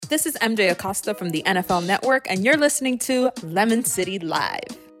This is MJ Acosta from the NFL Network, and you're listening to Lemon City Live.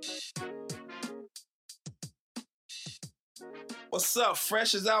 What's up?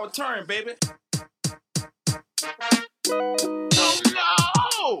 Fresh is our turn, baby. Oh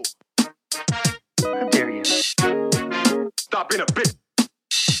no! How dare you? Stop being a bitch.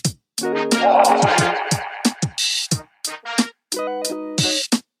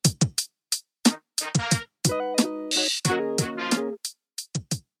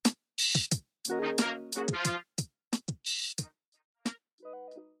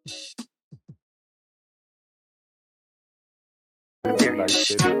 How dare you?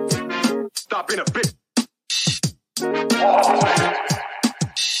 Stop being a bitch.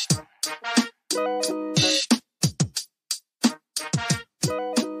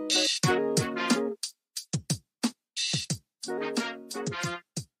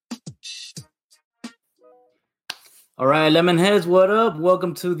 All right, Lemonheads, what up?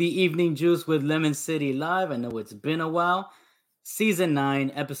 Welcome to the Evening Juice with Lemon City Live. I know it's been a while. Season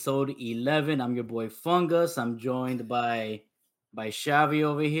 9, episode 11. I'm your boy Fungus. I'm joined by Xavi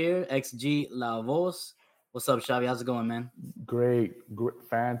over here, XG La Voz. What's up, Xavi? How's it going, man? Great,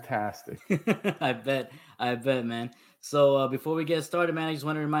 fantastic. I bet, man. So before we get started, man, I just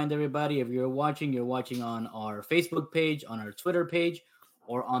want to remind everybody, if you're watching on our Facebook page, on our Twitter page,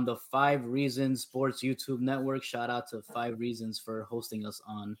 or on the 5 Reasons Sports YouTube network. Shout out to 5 Reasons for hosting us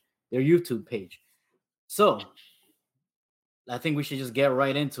on their YouTube page. So I think we should just get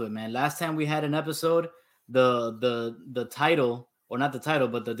right into it, man. Last time we had an episode, the title, or not the title,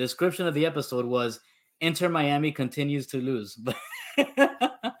 but the description of the episode was Inter Miami continues to lose. But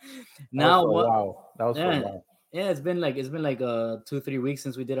now wow, that was for a while. Yeah, it's been like 2-3 weeks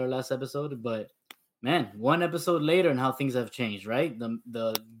since we did our last episode, but man, one episode later and how things have changed, right?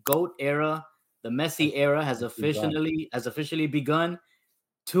 The GOAT era, the Messi era has officially begun.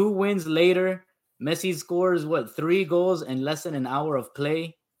 2 wins later, Messi scores 3 goals in less than an hour of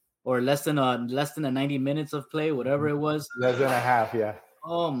play, or less than a 90 minutes of play, whatever it was. Less than a half, yeah.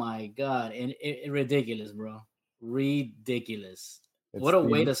 Oh my God, and ridiculous, bro, ridiculous. What a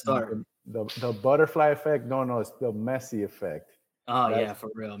way to start. The butterfly effect. No, it's the Messi effect. Oh, yeah, for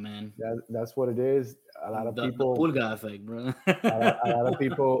real, man. That's what it is. A lot of people. The pulga effect, bro. a lot of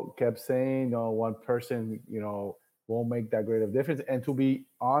people kept saying, one person, won't make that great of a difference. And to be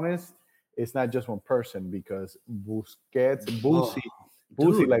honest, it's not just one person, because Busquets,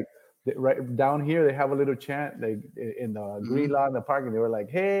 Boosie, like right down here, they have a little chant, like in the green lot in the park, and they were like,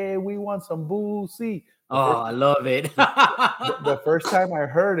 "Hey, we want some Boosie." I love it. the first time I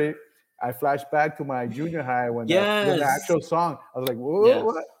heard it, I flashed back to my junior high when the actual song. I was like, "Whoa, yes.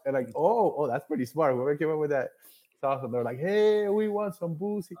 What?" And like, "Oh, that's pretty smart." Whoever came up with that song, and they're like, "Hey, we want some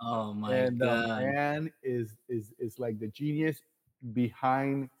Boosie." Oh my God! And the man is like the genius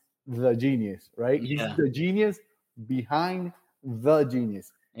behind the genius, right? Yeah. He's the genius behind the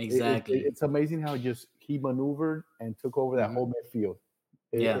genius. Exactly. It's amazing how he maneuvered and took over that whole midfield.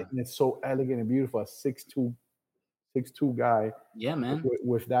 And it's so elegant and beautiful. A 6'2" guy. Yeah, man.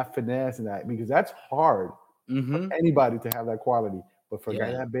 With that finesse and that, because that's hard for anybody to have that quality. But for a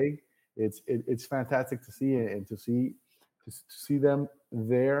guy that big, it's fantastic to see, and to see them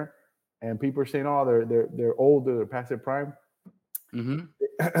there. And people are saying, "Oh, they're older, they're past their prime."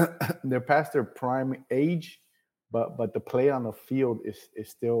 They're past their prime age, but the play on the field is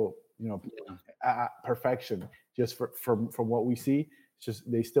still perfection. Just from what we see, it's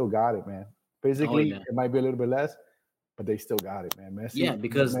just they still got it, man. Physically, it might be a little bit less, but they still got it, man. Messi,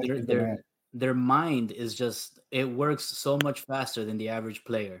 because their mind is just, it works so much faster than the average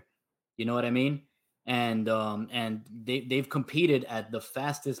player. You know what I mean? And they've competed at the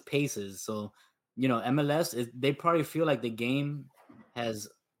fastest paces. So, MLS, they probably feel like the game has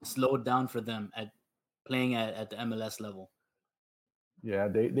slowed down for them at playing at the MLS level. Yeah,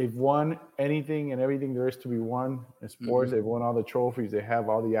 they've won anything and everything there is to be won in sports. They've won all the trophies. They have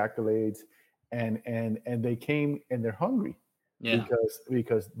all the accolades, and they came and they're hungry. Yeah.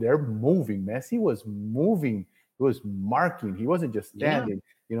 Because they're moving. Messi was moving. He was marking. He wasn't just standing.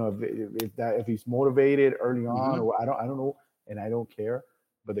 If he's motivated early on, or I don't know, and I don't care,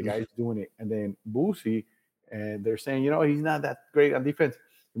 but the guy's doing it. And then Boosie, and they're saying, he's not that great on defense.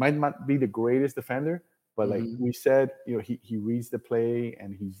 He might not be the greatest defender, but like we said, he reads the play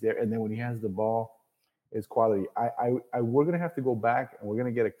and he's there. And then when he has the ball, it's quality. We're gonna have to go back and we're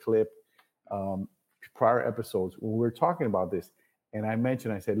gonna get a clip, prior episodes when we were talking about this. And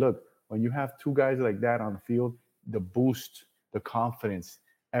I said, look, when you have 2 guys like that on the field, the boost, the confidence,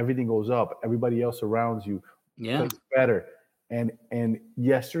 everything goes up. Everybody else around you plays better. And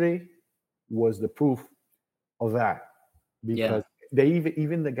yesterday was the proof of that, because they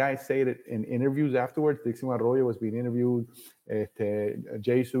even the guys say it in interviews afterwards. Dixon Arroyo was being interviewed.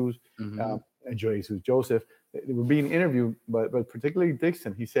 Jesus, Mhm. Joseph, they were being interviewed, but particularly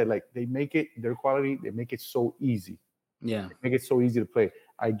Dixon. He said like they make it their quality. They make it so easy. Yeah. Make it so easy to play.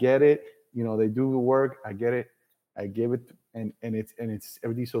 I get it. They do the work. I get it. I give it, and it's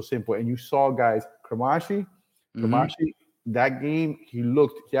everything's so simple. And you saw guys, Mhm. that game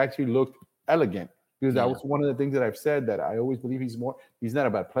he actually looked elegant because that Yeah. was one of the things that I've said that I always believe he's not a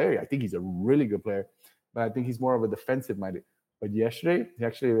bad player. I think he's a really good player, but I think he's more of a defensive minded. But yesterday he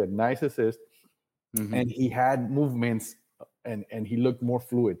actually had a nice assist Mhm. and he had movements and he looked more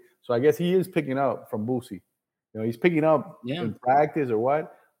fluid. So I guess he is picking up from Boosie. He's picking up Yeah. in practice or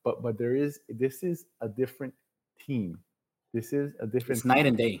what, but this is a different team. This is a different It's night team,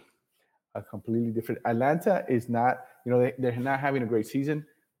 and day. a completely different. Atlanta is not, they're not having a great season,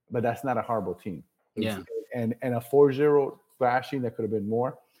 but that's not a horrible team. It's, Yeah. and a 4-0 thrashing that could have been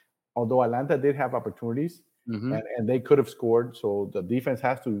more. Although Atlanta did have opportunities Mhm. and they could have scored, so the defense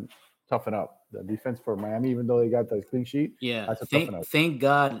has to toughen up. The defense for Miami, even though they got the clean sheet, Yeah. has to toughen up. Thank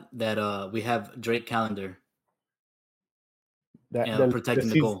God that we have Drake Calendar That protecting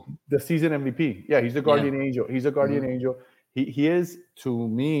the goal. the season MVP. Yeah, he's the Yeah. guardian angel. He's a guardian Mhm. angel. He is to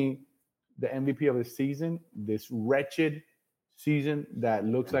me the MVP of the season. This wretched season that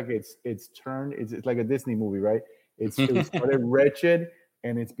looks like it's turned. It's like a Disney movie, right? It started wretched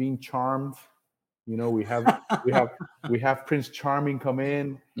and it's being charmed. We have we have we have Prince Charming come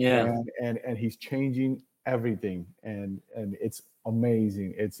in Yeah. and he's changing everything and it's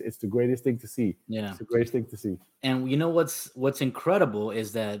amazing. It's the greatest thing to see. Yeah. It's the greatest thing to see. And you know what's incredible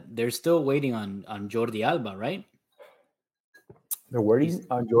is that they're still waiting on Jordi Alba, right? They're He's waiting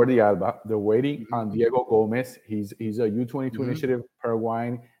on Jordi Alba. They're waiting Mhm. on Diego Gomez. He's a U22 Mhm. initiative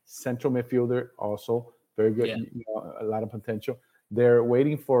Paraguayan central midfielder, also very good. Yeah. A lot of potential. They're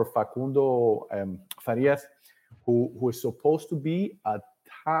waiting for Facundo Farias, who is supposed to be a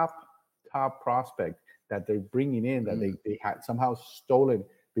top prospect that they're bringing in that Mm. they had somehow stolen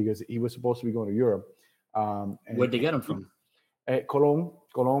because he was supposed to be going to Europe. Where'd they get him from?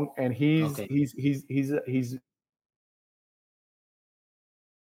 Colon, and Okay. he's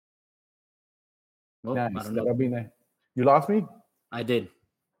Well, I nice. don't know. That'll be nice. You lost me? I did.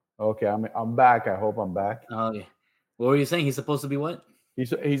 Okay, I'm back. I hope I'm back. Okay. What were you saying? He's supposed to be what?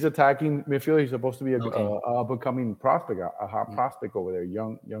 He's attacking midfield. He's supposed to be Okay. a up and coming prospect, a hot Mm. prospect over there,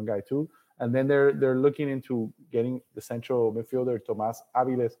 young guy too. And then they're looking into getting the central midfielder Tomas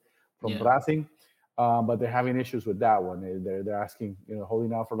Aviles from Yeah. Racing, but they're having issues with that one. They're asking,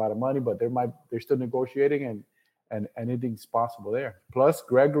 holding out for a lot of money, but they're still negotiating and anything's possible there. Plus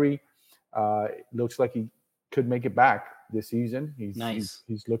Gregory looks like he could make it back this season. Nice.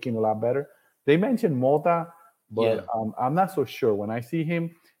 He's looking a lot better. They mentioned Mota, Yeah. but I'm not so sure. When I see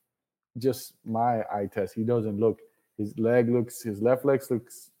him, just my eye test, he doesn't look. His left leg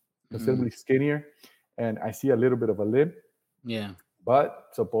looks Mm. considerably skinnier, and I see a little bit of a limp. Yeah. But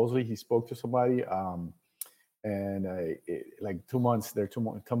supposedly he spoke to somebody, and like 2 months. They're 2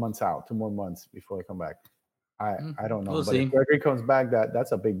 months out, 2 more months before they come back. I don't know, We'll but if see. Gregory comes back,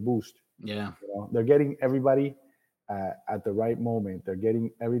 that's a big boost. Yeah. They're getting everybody at the right moment. They're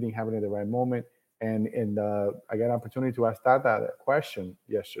getting everything happening at the right moment. And I got an opportunity to ask Tata that question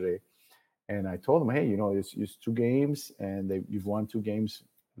yesterday, and I told him, hey, it's 2 games, and you've won 2 games,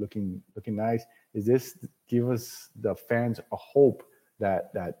 looking nice. Is this give us the fans a hope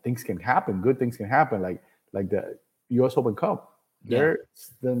that things can happen, good things can happen, like the U.S. Open Cup? Yeah. They're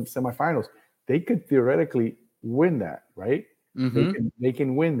the semifinals. They could theoretically win that, right? Mm-hmm. They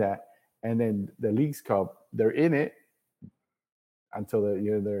can win that, and then the League's Cup, they're in it until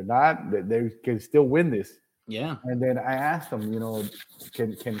they're not. They can still win this. Yeah. And then I asked them,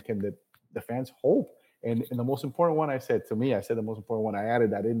 can the fans hope? And the most important one I said the most important one, I added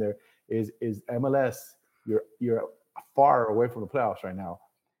that in there, is MLS. You're far away from the playoffs right now.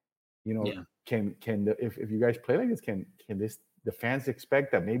 Yeah. If you guys play like this, can the fans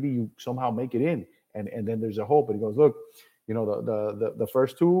expect that maybe you somehow make it in? And then there's a hope. And he goes, look, the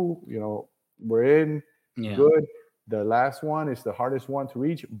first two, we're in, Yeah. good. The last one is the hardest one to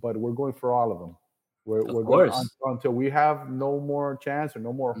reach, but we're going for all of them. We're Of going course. until we have no more chance or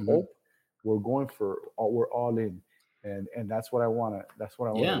no more Mhm. hope. We're going for we're all in, and that's what I want to. That's what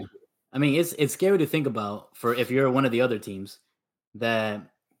I want Yeah. to do. I mean, it's scary to think about for if you're one of the other teams that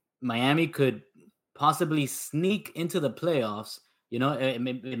Miami could possibly sneak into the playoffs.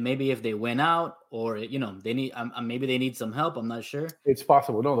 Maybe if they win out, or they need maybe they need some help. I'm not sure, It's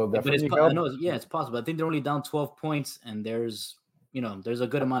possible. No, they'll but definitely I help. know, yeah, it's possible. I think they're only down 12 points, and there's a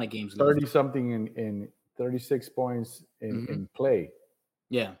good amount of games left. 30 something in 36 points Mhm. in play.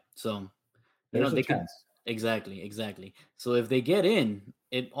 Yeah. So, There's a they could chance exactly. So if they get in,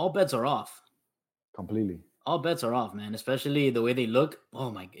 it all bets are off. completely. All bets are off, man. Especially the way they look.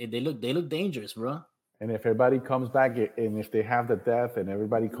 Oh my, they look dangerous, bro. And if everybody comes back, and if they have the depth, and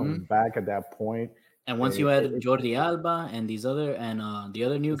everybody comes Mhm. back at that point, And once eh, you add it, Jordi Alba and the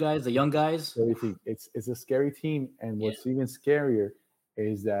other new guys, the young guys, scary team. It's a scary team, and yeah. what's even scarier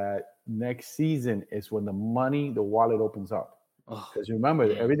is that next season is when the wallet opens up. Oh Because remember,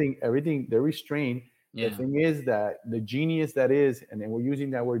 man, everything they're restrained. The yeah, thing is that the genius that is, and then we're using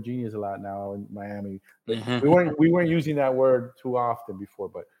that word genius a lot now in Miami. But we weren't using that word too often before.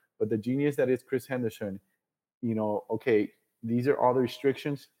 But the genius that is Chris Henderson, okay, these are all the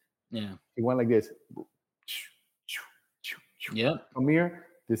restrictions. yeah, He went like this. yep. Come here.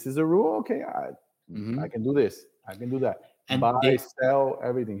 This is a rule. Okay, I Hmm. can do this. I can do that. And Buy, sell,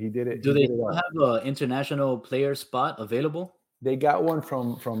 everything. He did it. do He they did it still all. have a international player spot available? They got one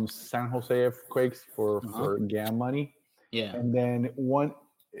from San Jose Earthquakes for Uh-huh. for GAM money, Yeah. and then one.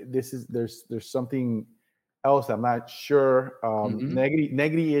 This is there's something else. I'm not sure. Hmm.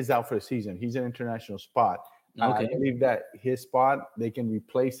 Negri is out for the season. He's an international spot. I Okay. believe that his spot they can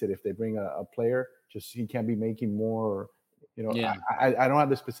replace it if they bring a player. Just he can't be making more. Yeah. I don't have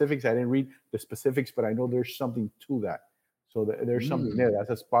the specifics. I didn't read the specifics, but I know there's something to that. So there's something there. Mm, That's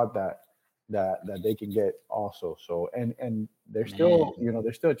a spot that they can get also. So and there's man. still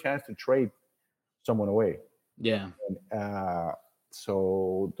there's still a chance to trade someone away. Yeah. Uh,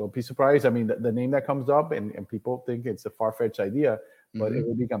 so don't be surprised. I mean, the name that comes up, and people think it's a far fetched idea, but it Hmm.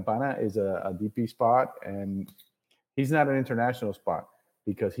 would be Campana is a DP spot, and he's not an international spot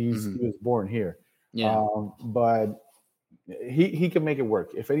because he Hmm. was born here. Yeah. But he can make it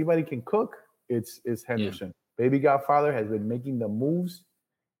work. If anybody can cook, it's Yeah. Henderson. Baby Godfather has been making the moves,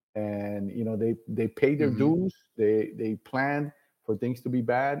 and they paid their Hmm. dues. They planned for things to be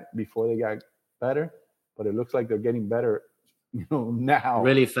bad before they got better, but it looks like they're getting better, now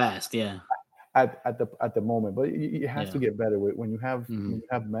Really fast. Yeah. at the moment. But it has to Yeah. get better when you have Hmm.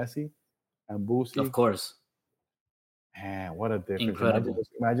 Messi and Of Boosie. course. Man, what a difference! Imagine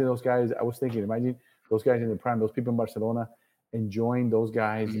Incredible. those guys. I was thinking, imagine those guys in the prime, those people in Barcelona, enjoying those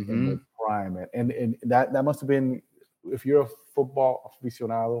guys in their Hmm. prime, and that must have been, if you're a football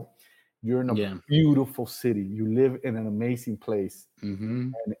aficionado, you're in a Yeah. beautiful city. You live in an amazing place,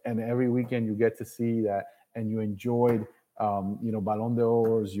 Hmm. and every weekend you get to see that, and you enjoyed, Ballon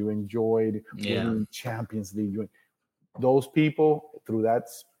d'Ors. You enjoyed Yeah. winning Champions League. Those people through that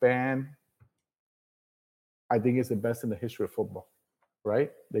span, I think it's the best in the history of football.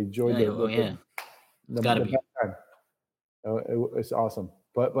 Right? They enjoyed Yeah. Oh yeah. It's got to the be. best time. It's awesome.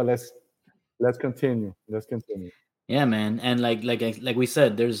 But let's continue. Let's continue. Yeah, man. And like we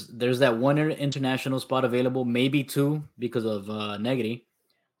said, there's that one international spot available, maybe two because of Negri.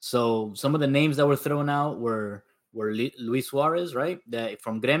 So some of the names that were thrown out were Luis Suarez, right? That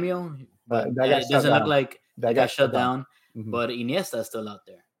from Gremio, but That got it shut doesn't look down. like That that got got shut shut down. down. Mhm. But Iniesta is still out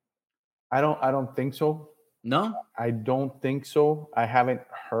there. I don't think so. No. I don't think so. I haven't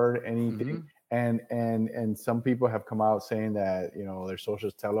heard anything. Hmm. And some people have come out saying that their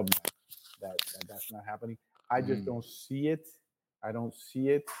sources tell them that's not happening. I just Hmm. don't see it. I don't see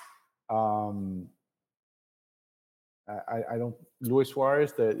it. Um, I don't. Luis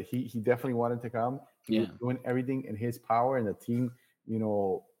Suarez, that he definitely wanted to come. He was Yeah. doing everything in his power, and the team,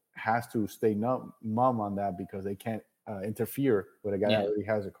 has to stay mum on that because they can't interfere with a guy that Yeah. already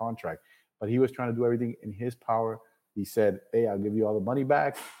has a contract. But he was trying to do everything in his power. He said, "Hey, I'll give you all the money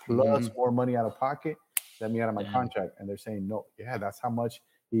back plus Hmm. more money out of pocket. Let me out of my Damn. contract." And they're saying, "No, yeah, that's how much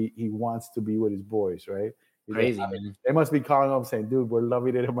he wants to be with his boys, right?" He said, Crazy, man. they must be calling up saying, "Dude, we're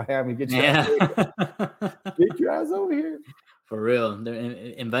loving it in Miami. Get your ass Yeah. over here. Get your ass over here." For real. They're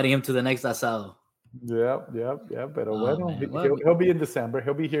inviting him to the next asado. Yeah. Pero Oh bueno, man. he'll be in December.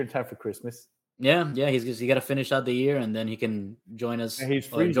 He'll be here in time for Christmas. Yeah. He got to finish out the year, and then he can join And us he's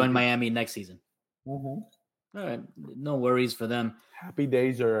or free. join Miami next season. Mhm. All right, no worries for them. Happy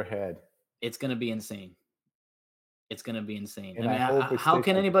days are ahead, It's gonna be insane. It's gonna be insane. I and I mean, hope it how stays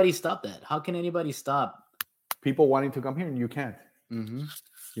can like anybody stop that? How can anybody stop? people wanting to come here, and you can't. Hmm.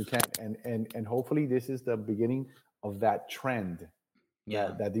 You can't. And hopefully, this is the beginning of that trend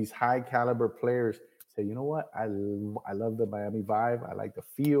Yeah, that these high caliber players say, you know what, I love the Miami vibe. I like the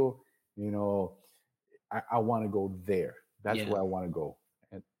feel. You know, I want to go there. That's yeah. where I want to go.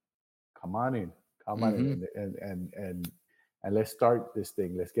 And come on in, come on Hmm. in, and let's start this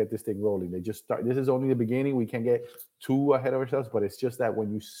thing. Let's get this thing rolling. They just start. This is only the beginning. We can't get too ahead of ourselves, but it's just that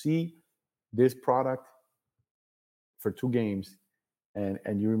when you see this product for 2 games,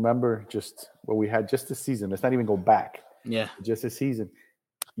 and you remember just what we had just this season. Let's not even go back. Yeah. Just this season.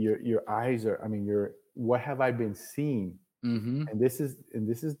 Your eyes are. I mean, your what have I been seeing? Mm-hmm. And this is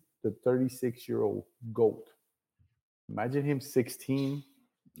the 36-year-old GOAT. Imagine him 16,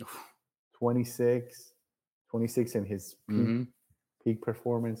 26, 26 in his Mm-hmm. peak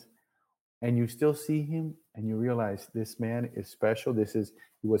performance, and you still see him and you realize this man is special.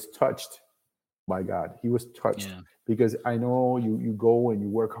 He was touched by God. He was touched Yeah. because I know you go and you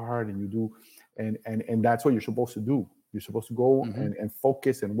work hard and you do, and that's what you're supposed to do. You're supposed to go Mm-hmm. and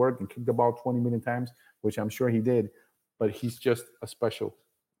focus and work and kick the ball 20 million times, which I'm sure he did. But he's just a special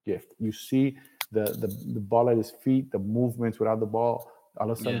gift. You see the ball at his feet, the movements without the ball. All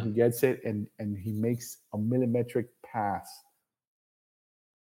of a sudden Yeah. he gets it and he makes a millimetric pass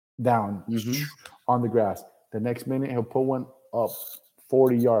down Mm-hmm. on the grass. The next minute he'll put one up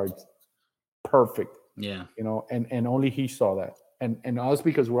 40 yards. Perfect. Yeah. And only he saw that. And us,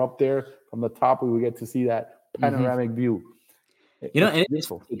 because we're up there from the top, we would get to see that Mm-hmm. panoramic view. You know, It's and it's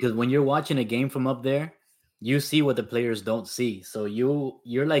beautiful. because when you're watching a game from up there, you see what the players don't see. So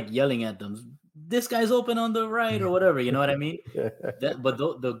you're like yelling at them, "This guy's open on the right," or whatever. You know what I mean? But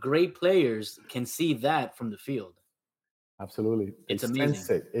the great players can see that from the field. Absolutely. They It's sense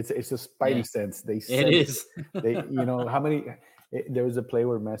amazing. it. It's a Yeah, spidey sense. They it sense is. it. How many there was a play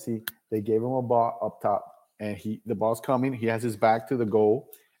where Messi, they gave him a ball up top and the ball's coming, he has his back to the goal,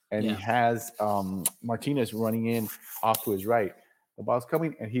 and he Yeah. has Martinez running in off to his right. The ball's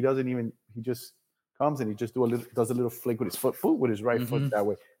coming and he just comes and he just does a little flick with his foot with his right foot Mm-hmm. that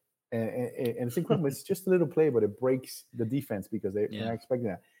way. And it's incredible. It's just a little play, but it breaks the defense because they're Yeah. not expecting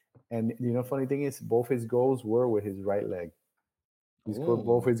that. And funny thing is, both his goals were with his right leg. He scored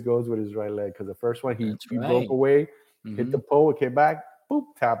both Oh, his goals with his right leg because the first one that's he broke right. away, hit Mm-hmm. the pole, it came back, boop,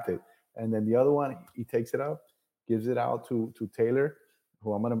 tapped it, and then the other one he takes it up, gives it out to Taylor,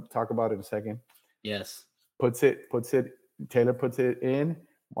 who I'm going to talk about in a second. Yes. Puts it. Taylor puts it in.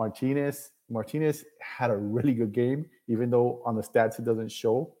 Martinez had a really good game, even though on the stats it doesn't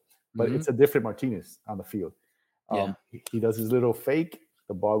show, but Mm-hmm. it's a different Martinez on the field. Yeah. He does his little fake.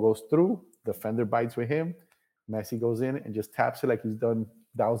 The ball goes through. The defender bites with him. Messi goes in and just taps it like he's done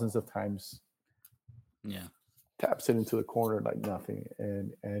thousands of times. Yeah. Taps it into the corner like nothing,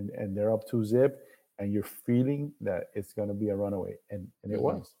 and they're up 2-zip, and you're feeling that it's going to be a runaway, and it Mm-hmm.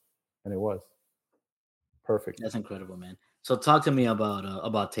 was, and it was perfect. That's incredible, man. So talk to me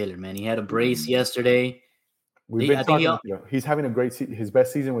about Taylor, man. He had a brace yesterday. We've been I think talking. He's having a great his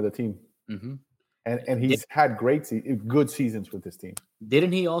best season with the team, mm-hmm. and he's had good seasons with this team.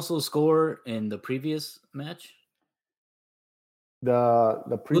 Didn't he also score in the previous match? The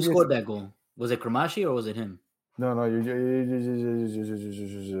Who previous scored that goal? Was it Kramashi or was it him? no, you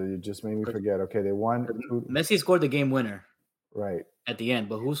just made me forget. Okay, they won. Messi scored the game winner Right. at the end,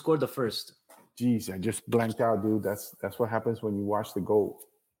 but who scored the first? Jeez, I just blanked out, dude. That's what happens when you watch the goal.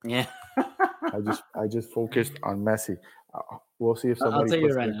 Yeah, I just focused on Messi. We'll see if I'll somebody tell you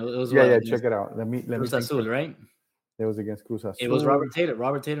puts right it. now. It was Yeah, what, yeah. against Check it out. Let me Cruz think. Azul, right? It was against Cruz Azul. It was Robert Taylor.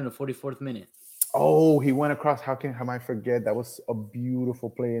 Robert Taylor in the 44th minute. Oh, he went across. How I forget? That was a beautiful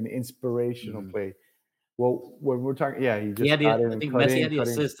play, an inspirational play. Well, when we're talking, yeah, he just got in I and think cut Messi in, had the cut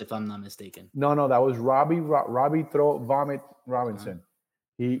in. assist, if I'm not mistaken. No, that was Robbie throw vomit Robinson.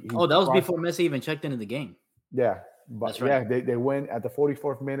 He Oh, that was crossed. before Messi even checked into the game. Yeah, but That's right. yeah, they went at the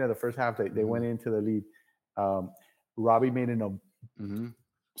 44th minute of the first half. They went into the lead. Robbie made a Mm-hmm.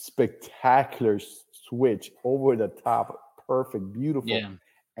 spectacular switch over the top, perfect, beautiful, Yeah.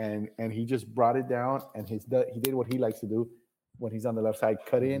 and he just brought it down. And he did what he likes to do when he's on the left side,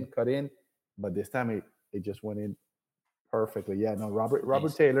 cut in, but this time it just went in perfectly. Yeah, no, Robert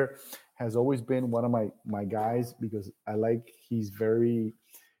Nice. Taylor has always been one of my guys because I like he's very.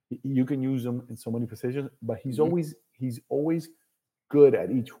 You can use him in so many positions, but he's always good at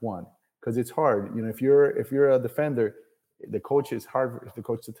each one because it's hard. If you're a defender, the coach is hard for the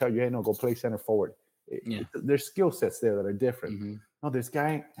coach to tell you, hey, no, go play center forward. There's skill sets there that are different. Mm-hmm. No, this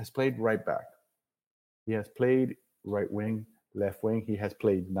guy has played right back. He has played right wing, left wing. He has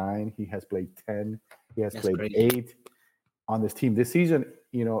played 9. He has played 10. He has played crazy. 8 on this team. This season,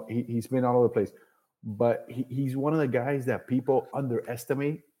 he's been all over the place. But he's one of the guys that people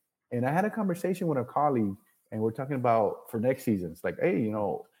underestimate. And I had a conversation with a colleague, and we're talking about for next season. It's like, hey,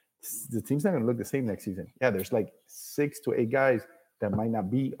 the team's not going to look the same next season. Yeah, there's like 6 to 8 guys that might not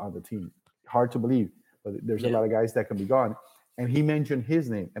be on the team. Hard to believe, but there's a lot of guys that can be gone. And he mentioned his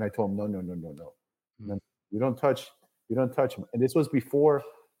name, and I told him, no, you don't touch him. And this was before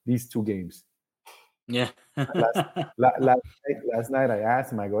these 2 games. Yeah. Last night I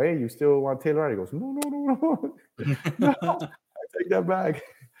asked him, I go, hey, you still want Taylor? He goes, no. No. I Take that back.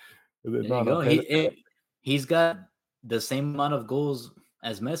 There you go. He's got the same amount of goals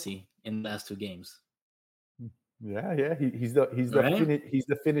as Messi in the last 2 games. Yeah. He's the Right? he's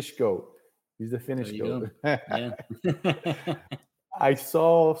the Finnish goat. He's the There Finnish you goat. go. Yeah. I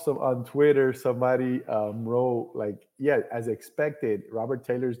saw some on Twitter. Somebody wrote like, yeah, as expected, Robert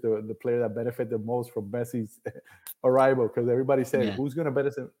Taylor's the player that benefited the most from Messi's arrival because everybody said, Yeah. who's going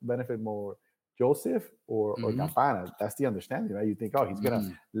to benefit more, Joseph or Mhm. Campana? That's the understanding, right? You think, oh, he's going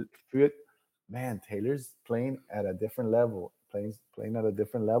Mhm. to fit. Man, Taylor's playing at a different level. Playing at a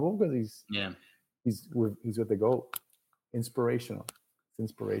different level because Yeah. he's with the goat. Inspirational. It's Yeah.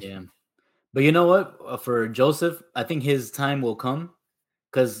 inspirational. But you know what? For Joseph, I think his time will come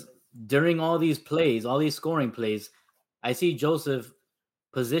because during all these plays, all these scoring plays, I see Joseph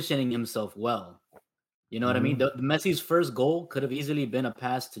positioning himself well. You know what I mean? Mhm. The Messi's first goal could have easily been a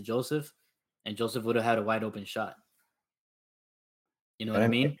pass to Joseph, and Joseph would have had a wide open shot. You know what I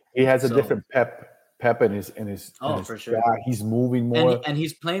And mean? he has a So, different pep in his for sure. shot. He's moving And more, and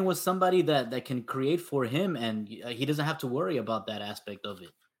he's playing with somebody that can create for him, and he doesn't have to worry about that aspect of it.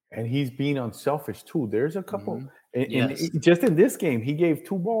 and he's being unselfish too. There's a couple, Mhm. Yes. just in this game, he gave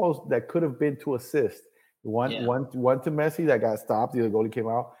 2 balls that could have been 2 assists. Yeah. One to Messi that got stopped. The other goalie came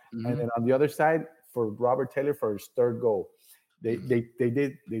out, and Mhm. then on the other side for Robert Taylor for his third goal. Mhm. They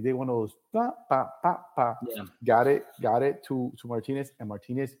did one of those pa, pa, pa, pa. Yeah. Got it to Martinez, and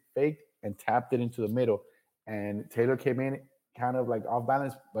Martinez faked and tapped it into the middle, and Taylor came in kind of like off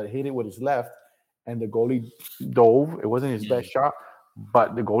balance, but hit it with his left, and the goalie dove. It wasn't his Yeah. best shot,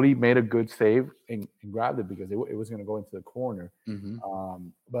 but the goalie made a good save and grabbed it because it was going to go into the corner. Mhm.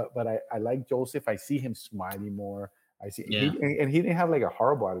 But I like Joseph. I see him smiling more. I see Yeah. and he didn't have like a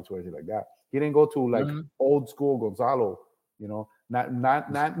horrible attitude or anything like that. He didn't go to like Mhm. old school Gonzalo,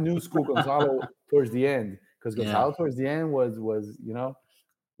 not new school Gonzalo towards the end because Yeah. Gonzalo towards the end was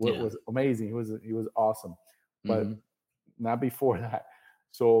Yeah. was amazing. He was awesome, but Mhm. not before that.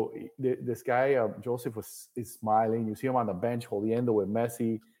 So this guy Joseph is smiling. You see him on the bench holding with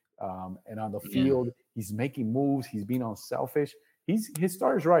Messi, and on the Yeah. field he's making moves. He's being unselfish. His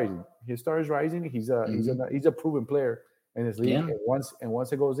star is rising. His star is rising. Mhm. He's a proven player in this league. Yeah. And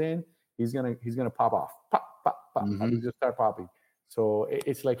once it goes in, he's gonna pop off. Pop pop pop. Pop. He's Mhm. just start popping. So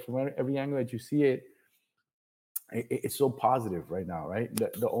it's like from every angle that you see it, it's so positive right now, right?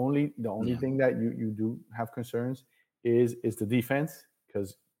 The only Yeah. thing that you do have concerns is the defense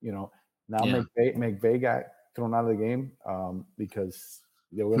because now Yeah. McVay got thrown out of the game because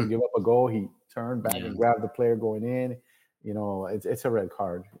they were going to give up a goal. He turned back Yeah. and grabbed the player going in. It's a red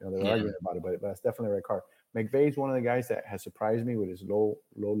card. They're Yeah. arguing about it, but it's definitely a red card. McVay is one of the guys that has surprised me with his low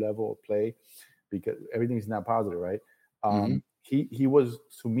level of play because everything's not positive, right? Mhm. He was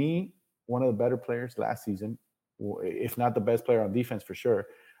to me one of the better players last season, if not the best player on defense for sure.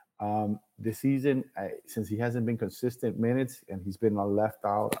 This season, since he hasn't been consistent minutes and he's been left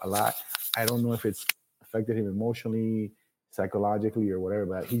out a lot, I don't know if it's affected him emotionally, psychologically, or whatever.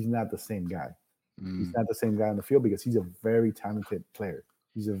 But he's not the same guy. He's Mm. not the same guy on the field because he's a very talented player.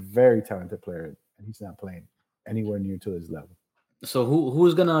 He's a very talented player, and he's not playing anywhere near to his level. So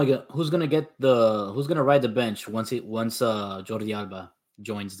who's gonna ride the bench once Jordi Alba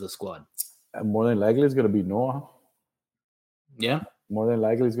joins the squad? And more than likely, it's going to be Noah. Yeah. More than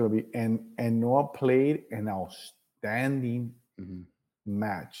likely, it's going to be and Noah played an outstanding Mhm.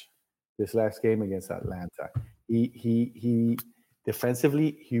 match this last game against Atlanta. He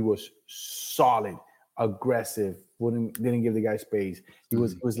defensively he was solid, aggressive, didn't give the guy space. He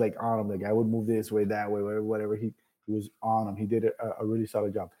Mhm. was like on him. The guy would move this way, that way, whatever. He was on him. He did a really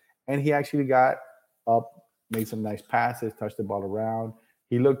solid job, and he actually got up, made some nice passes, touched the ball around.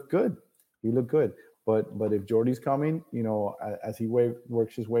 He looked good. He looked good. But if Jordy's coming, as he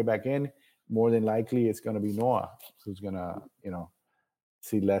works his way back in, more than likely it's going to be Noah who's going to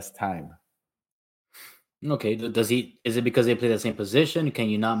see less time. Okay. Does he? Is it because they play the same position? Can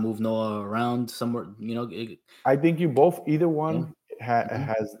you not move Noah around somewhere? I think you both, either Yeah. one Mhm.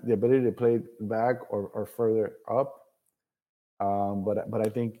 has the ability to play back or further up. But I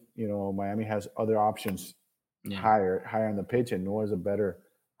think Miami has other options Yeah. higher on the pitch, and Noah's a better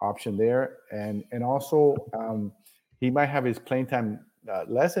option there. And also he might have his playing time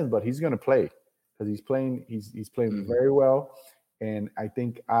lessened, but he's going to play because he's playing. He's playing Mhm. very well, and I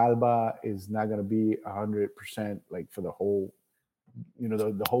think Alba is not going to be 100% like for the whole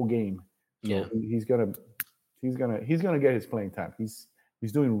the whole game. So Yeah. he's gonna get his playing time. He's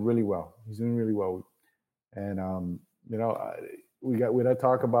doing really well. He's doing really well, and you know we got to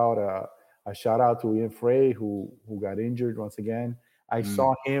talk about a shout out to Ian Frey who got injured once again. I Mm.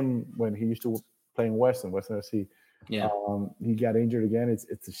 saw him when he used to play in Western FC. Yeah. He got injured again.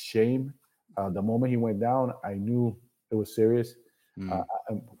 It's a shame. The moment he went down, I knew it was serious. Mm.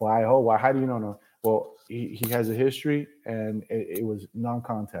 Why? Oh, why? How do you know? Well, he has a history, and it was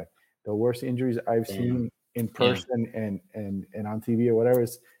non-contact. The worst injuries I've Damn. seen in Yeah. person and on TV or whatever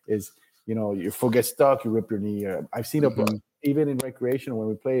is your foot gets stuck, you rip your knee. I've seen it Mhm. even in recreation when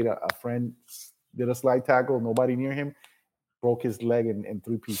we played. A friend did a slide tackle, nobody near him, broke his leg in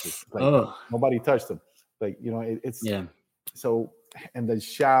three pieces. Like Oh, nobody touched him. Like it's yeah. so, and the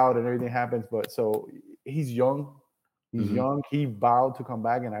shout and everything happens. But so he's young. He's Hmm. young. He vowed to come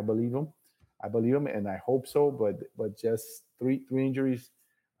back, and I believe him. I believe him, and I hope so. But just three injuries,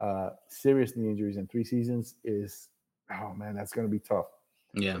 serious knee injuries in 3 seasons is, oh man, that's gonna be tough.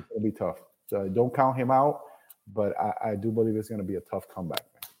 Yeah. It's gonna be tough. So don't count him out. But I do believe it's gonna be a tough comeback,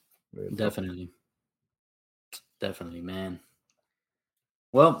 man. Really tough. Definitely. Definitely, man.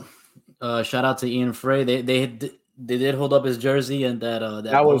 Well, shout out to Ian Frey. They did hold up his jersey and that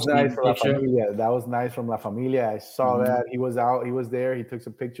That was post nice game for La picture. Familia. That was nice from La Familia. I saw Hmm. that he was out. He was there. He took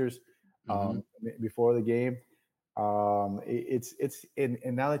some pictures Hmm. before the game. It's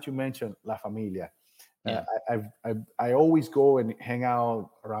and now that you mentioned La Familia, Yeah. I always go and hang out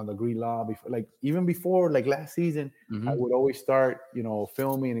around the green law before, like even before like last season. I Hmm. would always start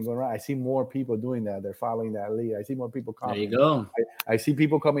filming and going around. I see more people doing that. They're following that lead. I see more people There you commenting. go. I see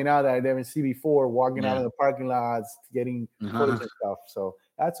people coming out that I never see before, walking out Yeah. in the parking lots, getting footage Uh-huh. and stuff. So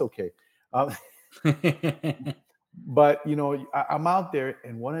that's okay. Um, but I'm out there,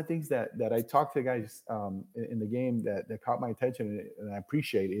 and one of the things that I talk to the guys in the game that caught my attention and I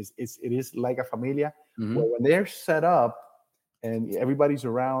appreciate it is like a familia, where Hmm. when they're set up and everybody's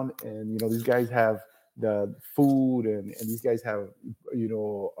around, and these guys have the food, and these guys have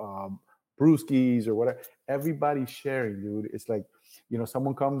brewskis or whatever. Everybody's sharing, dude. It's like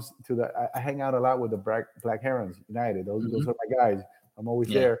someone comes to I hang out a lot with the Black Herons United. Those Hmm. are my guys. I'm always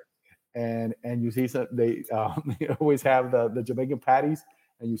Yeah. there, and you see some they always have the Jamaican patties,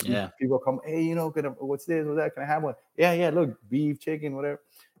 and you see Yeah. people come, hey, what's this, what's that? Can I have one? Yeah, yeah. Look, beef, chicken, whatever.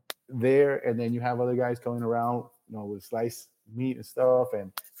 There, and then you have other guys coming around, with sliced meat and stuff.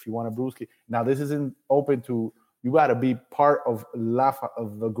 And if you want a brewski, now this isn't open to. You got to be part of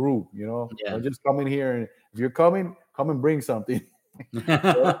of the group. Yeah. Don't just come in here, and if you're coming, come and bring something.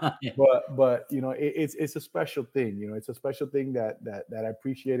 Yeah. But it's a special thing. It's a special thing that I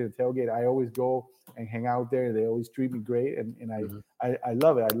appreciate in tailgate. I always go and hang out there. They always treat me great, and Mhm. I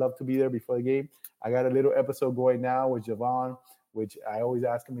love it. I love to be there before the game. I got a little episode going now with Javon, which I always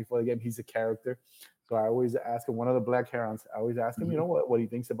ask him before the game. He's a character, so I always ask him, one of the Black Herons. I always ask him, Mhm. what he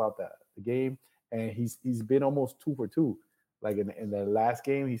thinks about the game, and he's been almost 2 for 2. Like in the last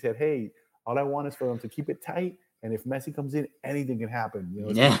game, he said, "Hey, all I want is for them to keep it tight, and if Messi comes in, anything can happen."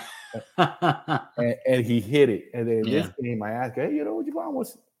 Yeah. And he hit it. And then in this Yeah. game, I asked, "Hey,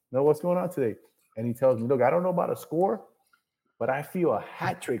 what's going on today?" And he tells me, "Look, I don't know about a score, but I feel a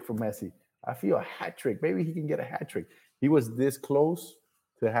hat trick from Messi. I feel a hat trick. Maybe he can get a hat trick." He was this close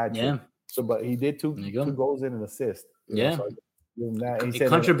to a hat trick. Yeah. So, but he did There you two go. goals and an assist. Yeah. So I give him that. And he A said,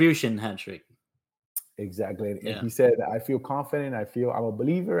 contribution hat trick. exactly. And Yeah. he said, "I feel confident. I'm a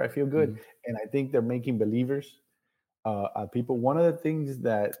believer. I feel good." Mhm. And I think they're making believers people. One of the things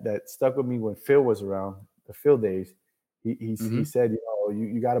that stuck with me when Phil was around, the Phil days, he Mhm. said,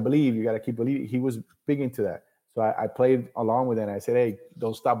 you got to believe, you got to keep believing. He was big into that. So I played along with it. And I said, hey,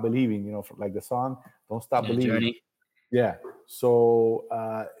 don't stop believing. Like the song, don't stop Yeah. believing. Journey. Yeah. So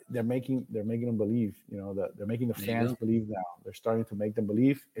they're making them believe. They're making the There you fans go. believe now. They're starting to make them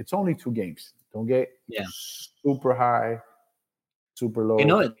believe. It's only 2 games. Don't get Yeah. super high, super You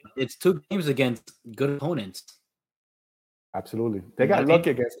know low. it. It's 2 games against good opponents. Absolutely. They You know got what I mean? lucky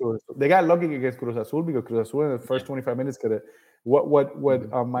against Cruz. They got lucky against Cruz Azul because Cruz Azul in the Yeah. first 25 minutes could have what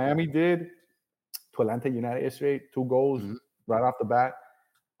Mhm. Miami did to Atlanta United yesterday, 2 goals Mhm. right off the bat.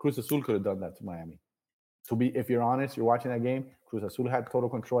 Cruz Azul could have done that to Miami. If you're honest, you're watching that game. Cruz Azul had total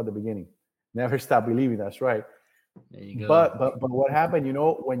control at the beginning. Never stop believing. That's right. There you go. But what happened?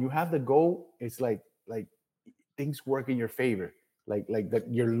 When you have the goal, it's like things work in your favor. Like that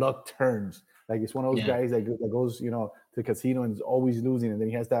your luck turns. Like it's one of those Yeah. guys that goes to the casino and is always losing, and then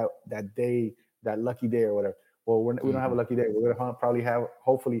he has that day, that lucky day or whatever. Well, we don't have a Mhm. lucky day. We're gonna probably have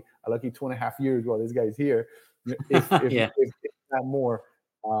hopefully a lucky 2.5 years while this guy's here. Yeah. If not more,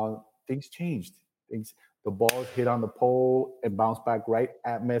 things changed. Things The balls hit on the pole and bounced back right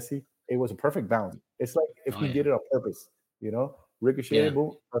at Messi. It was a perfect bounce. It's like if Oh he yeah. did it on purpose, Yeah. ricocheted,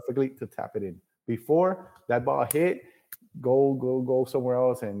 boom, perfectly to tap it in. Before that ball hit, go somewhere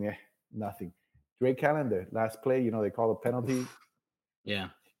else, and yeah, nothing. Drake Calendar, last play, they call a penalty. Yeah.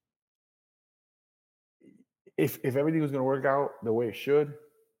 if everything was going to work out the way it should,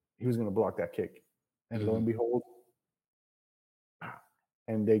 he was going to block that kick. And lo and behold,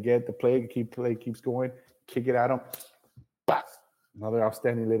 and they get the play keeps going, kick it at him. Bah! Another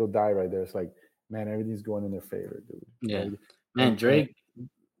outstanding little die right there. It's like, man, everything's going in their favor, dude. Yeah, man, And Drake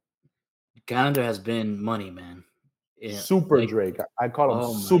calendar has been money, man. Yeah, Super like, Drake. I call him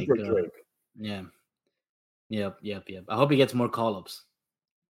oh my Super god, Drake. yeah, yep. I hope he gets more call ups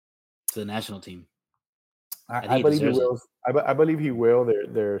to the national team. I think I he believe he deserves it. will. I believe he will.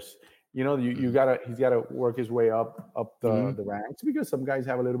 There's, you gotta he's gotta work his way up the ranks because some guys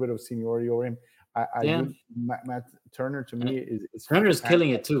have a little bit of seniority over him. I Yeah, do. Matt Turner to me is Turner's killing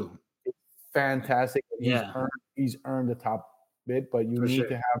it too. fantastic. Yeah, He's earned the top bit, but for sure.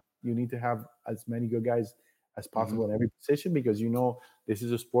 you need to have as many good guys as possible Mhm. in every position because this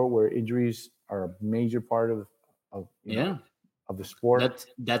is a sport where injuries are a major part of Yeah, of the sport.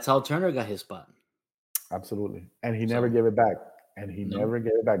 that's how Turner got his spot. Absolutely. And he never So gave it back.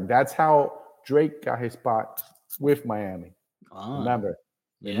 no, That's how Drake got his spot with Miami. ah, Remember,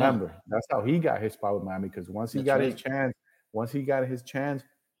 yeah, that's how he got his spot with Miami because that's right. once he got his chance,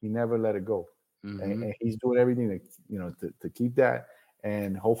 he never let it go. Hmm. And he's doing everything to keep that.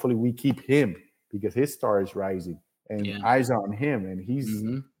 And hopefully we keep him because his star is rising and Yeah. eyes are on him. And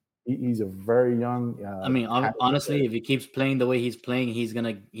Hmm. he's a very young, I mean, talented player. honestly, if he keeps playing the way he's playing, he's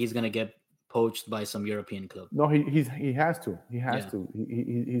gonna get poached by some European club. No, he has to. He has Yeah. to.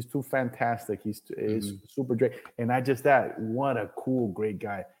 He's too fantastic. He's Hmm. super great. And not just that, what a cool, great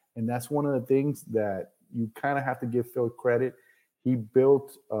guy. And that's one of the things that you kind of have to give Phil credit. He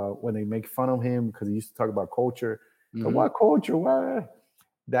built when they make fun of him because he used to talk about culture. Hmm. What culture? What?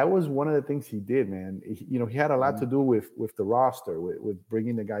 That was one of the things he did, man. He had a lot to do with the roster, with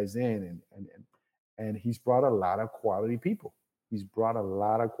bringing the guys in, and he's brought a lot of quality people. He's brought a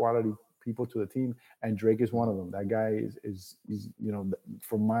lot of quality people to the team, and Drake is one of them. That guy is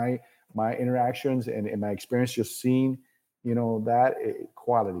from my interactions and my experience, just seeing that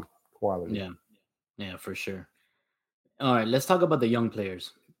quality. Yeah. Yeah, for sure. All right, let's talk about the young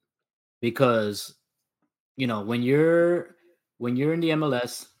players because when you're in the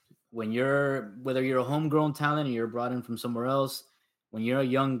MLS, when you're whether you're a homegrown talent or you're brought in from somewhere else, when you're a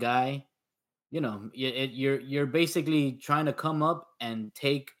young guy, you're basically trying to come up and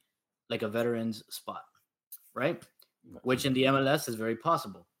take like a veteran's spot, right? Which in the MLS is very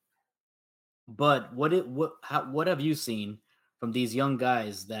possible. But what have you seen from these young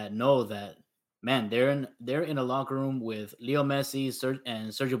guys that know that, man, they're in a locker room with Leo Messi, and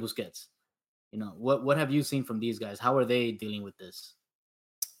Sergio Busquets? What have you seen from these guys? How are they dealing with this?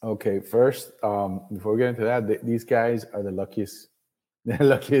 Okay, first, before we get into that, these guys are the luckiest, the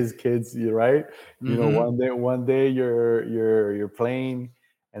luckiest kids. You're right. Hmm. One day you're playing,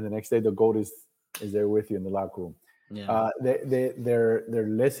 and the next day the goat is there with you in the locker room. Yeah. They're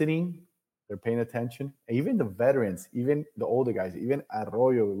listening, they're paying attention. Even the veterans, even the older guys, even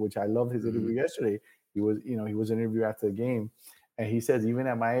Arroyo, which I loved his interview Hmm. yesterday. He was interviewed after the game, and he says, even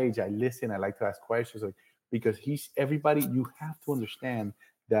at my age, I listen. I like to ask questions, like because he's everybody. You have to understand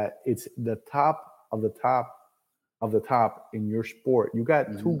that it's the top of the top of the top in your sport. You got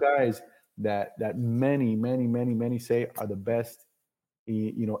two Hmm. guys that many say are the best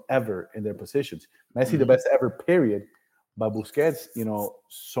ever in their positions. Messi the Hmm. best ever, period. But Busquets,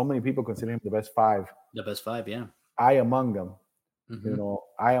 so many people consider him the best five. The best five, yeah. I among them, Hmm.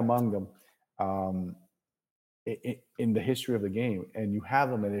 I among them. Um, in the history of the game, and you have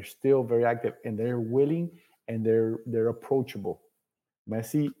them, and they're still very active, and they're willing, and they're approachable.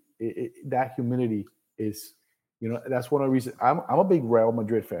 Messi, that humility is, that's one of the reasons I'm a big Real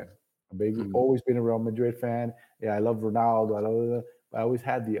Madrid fan. Hmm. Always been a Real Madrid fan. Yeah, I love Ronaldo. But I always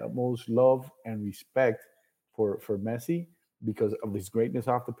had the utmost love and respect for Messi because of his greatness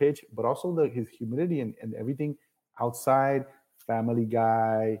off the pitch, but also his humility and everything outside. Family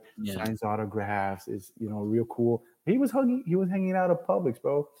guy, Yeah. signs autographs, is real cool. He was hanging out at Publix,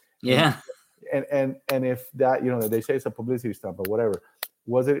 bro, and Yeah. and if that they say it's a publicity stunt, but whatever,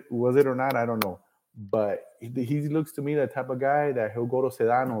 was it or not, I don't know. But he looks to me the type of guy that he'll go to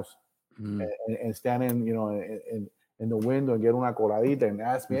Sedanos Mhm. and stand in the window and get una coladita and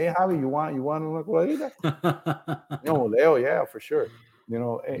ask me, hey Javi, you want una coladita? No, Leo, yeah, for sure.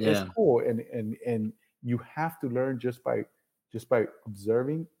 It's Yeah. cool, and you have to learn just by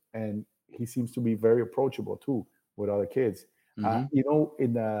observing. And he seems to be very approachable too with other kids. Hmm.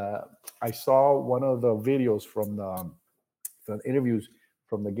 In the I saw one of the videos from the interviews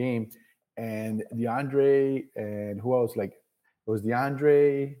from the game, and DeAndre and who else? Like it was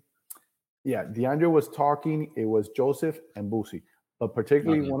DeAndre. Yeah, DeAndre was talking. It was Joseph and Boosie, but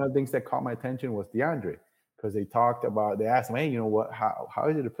particularly Okay. one of the things that caught my attention was DeAndre because they asked him, hey, you know what, how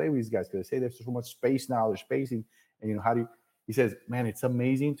is it to play with these guys? Because they say there's so much space now, there's spacing, and how do you? He says, man, it's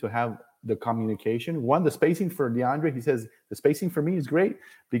amazing to have the communication. One, the spacing for DeAndre, he says the spacing for me is great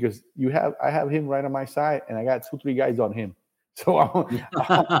because I have him right on my side, and I got 2-3 guys on him, so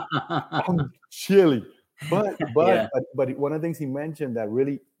I'm chilly. But one of the things he mentioned that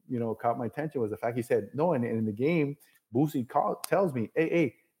really caught my attention was the fact he said, no, and in the game, Boosie tells me,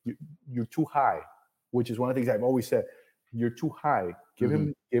 hey, you're too high, which is one of the things I've always said. You're too high.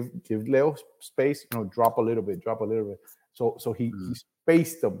 Give Leo space. Drop a little bit. So he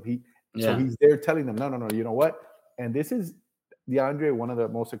spaced them. So he's there telling them, no. You know what? And this is DeAndre, one of the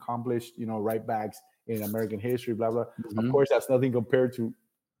most accomplished, right backs in American history. Blah blah. Of course, that's nothing compared to,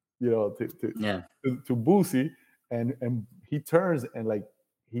 to Boosie. And he turns and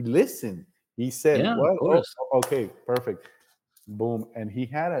he listened. He said, "What? Oh, okay, perfect." Boom. And he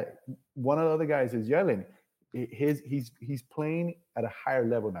had one of the other guys is yelling. He's playing at a higher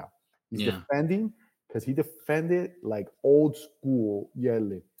level now. He's defending because he defended like old school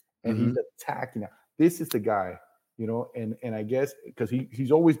yelling, and he's attacking now. This is the guy, and I guess because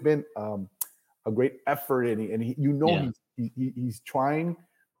he's always been a great effort, and he's trying,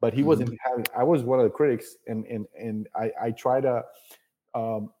 but he wasn't having. I was one of the critics, and I try to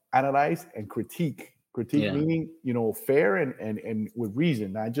analyze and critique meaning fair and with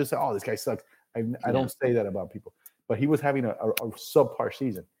reason, not just oh, this guy sucks. I don't say that about people, but he was having a subpar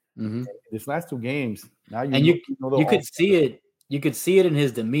season. These last 2 games, now you could see it. You could see it in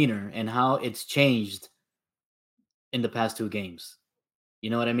his demeanor and how it's changed in the past 2 games. You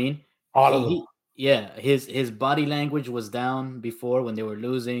know what I mean? All of them. His body language was down before when they were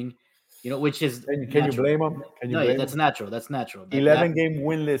losing. Which is can you blame him? That's natural. That's natural. 11-game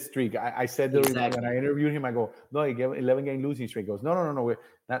winless streak. I said exactly. when I interviewed him, I go, no, he gave 11-game losing streak. He goes, no.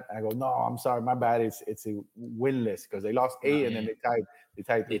 I go, no, I'm sorry, my bad. It's a winless because they lost 8 and then they tied.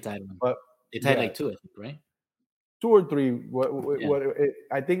 They tied them. But they tied like 2, I think, right? 2 or 3.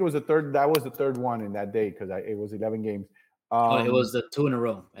 I think it was the third. That was the third one in that day because it was 11 games. It was the 2 in a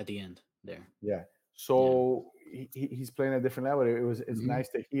row at the end there. Yeah. So he's playing at a different level. It's nice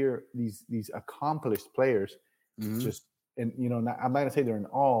to hear these accomplished players just, and I'm not gonna say they're in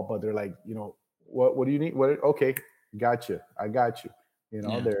all, but they're like, what do you need? Okay, gotcha. I got you.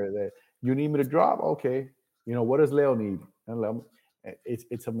 They're you need me to drop? Okay. What does Leo need? And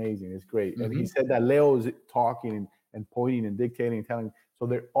it's amazing. It's great. And he said that Leo is talking and pointing and dictating and telling. So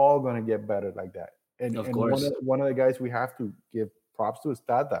they're all gonna get better like that. And of course, one of the guys we have to give props to is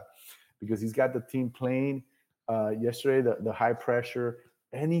Tata, because he's got the team playing. Yesterday, the high pressure.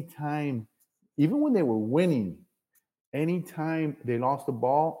 Anytime, even when they were winning, anytime they lost the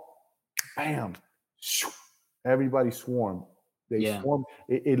ball, bam, everybody swarmed. They swarmed.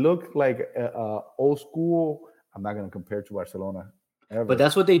 It looked like old school. I'm not going to compare to Barcelona ever. But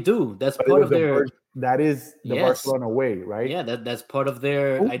that's what they do. That's part of their. That is the Barcelona way, right? Yeah, that's part of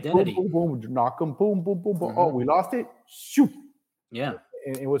their identity. Boom, boom, boom, knock them, boom, boom, boom, boom. Oh, we lost it. Shoot. Yeah.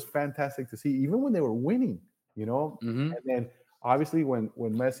 And it was fantastic to see, even when they were winning. And then obviously when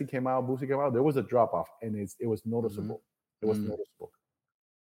Messi came out, Boosie came out, there was a drop off, and it was noticeable. It was noticeable.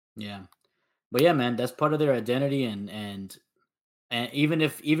 Yeah, but yeah, man, that's part of their identity, and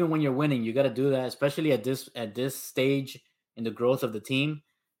even when you're winning, you got to do that, especially at this stage in the growth of the team,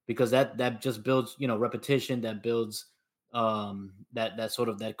 because that just builds repetition, that builds that sort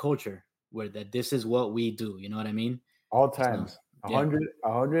of that culture where that this is what we do. You know what I mean? All times.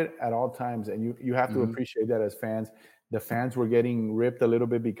 100 at all times, and you have to appreciate that as fans. The fans were getting ripped a little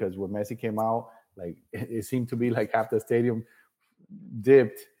bit because when Messi came out, like it seemed to be like half the stadium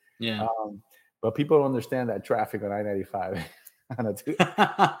dipped. Yeah. But people don't understand that traffic on I-95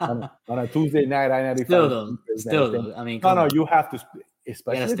 on a Tuesday night. I-95. Still though. I mean, no, you have to,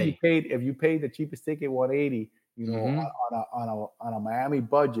 especially if you paid the cheapest ticket, 180. On a Miami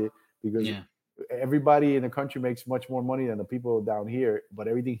budget, because. Yeah. Everybody in the country makes much more money than the people down here, but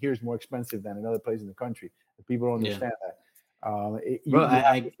everything here is more expensive than another place in the country. People don't understand that.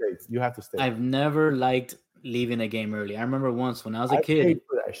 You have to stay. I've never liked leaving a game early. I remember once when I was a kid. Paid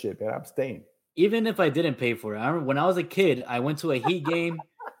for that shit, man. I'm staying. Even if I didn't pay for it, I remember when I was a kid, I went to a Heat game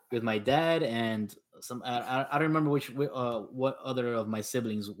with my dad and some. I don't remember what other of my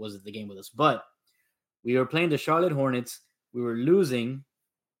siblings was at the game with us, but we were playing the Charlotte Hornets. We were losing.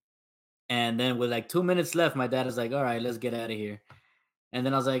 And then with like 2 minutes left, my dad is like, all right, let's get out of here. And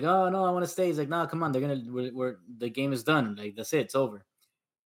then I was like, oh, no, I want to stay. He's like, no, come on. The game is done. Like, that's it. It's over.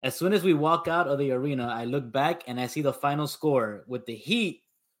 As soon as we walk out of the arena, I look back and I see the final score with the Heat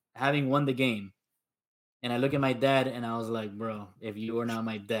having won the game. And I look at my dad, and I was like, bro, if you were not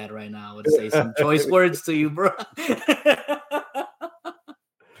my dad right now, I would say some choice words to you, bro.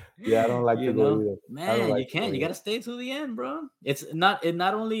 Yeah, I don't like to You go know, either. I don't man, like you to go can't. You got either. to stay to the end, bro. It's not. It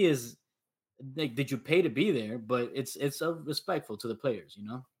not only is like, did you pay to be there, but it's respectful to the players. You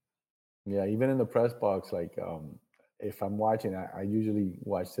know. Yeah, even in the press box, like if I'm watching, I usually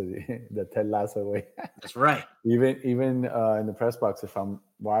watch to the the Ted Lasso way. That's right. Even in the press box, if I'm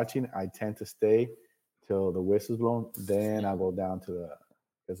watching, I tend to stay till the whistle's blown. Then Yeah. I'll go down to the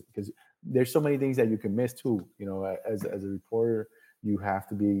because there's so many things that you can miss too. You know, as a reporter, you have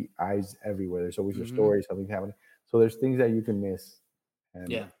to be eyes everywhere. There's always a Hmm. story, something happening. So there's things that you can miss, and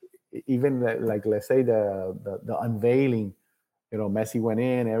Yeah. even like let's say the unveiling. You know, Messi went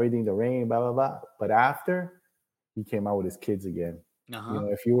in, everything, the rain, blah blah blah. But after he came out with his kids again. Uh You huh. know,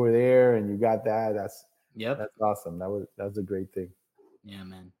 if you were there and you got that, Yep. that's awesome. That's a great thing. Yeah,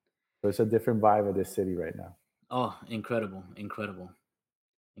 man. So it's a different vibe of this city right now. Oh, incredible, incredible,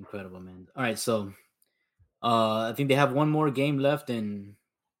 incredible, man. All right, so I think they have one more game left in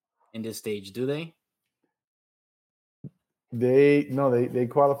this stage. Do they? They no, they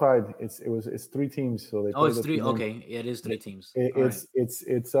qualified. It's three teams, so they Oh, played it's the three. two games. Okay, it is three teams. It, All right. it's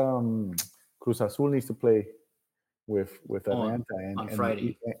Cruz Azul needs to play with Oh, Atlanta, on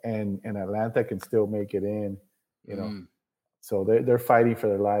Friday. and Atlanta can still make it in. You know, Mm, so they're fighting for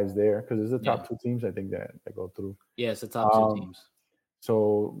their lives there because it's the yeah. top two teams I think that go through. Yeah, it's the top two Um, teams.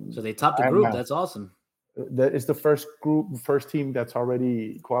 so So they top the I'm group. That's awesome. that is the first team that's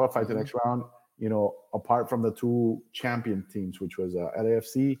already qualified to the Hmm. next round. You know, apart from the two champion teams, which was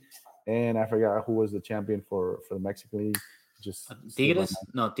LAFC, and I forgot who was the champion for the Mexican League. Just slipped my Tigres?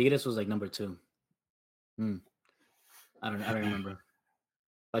 No, Tigres was like number two. Hmm. I don't remember.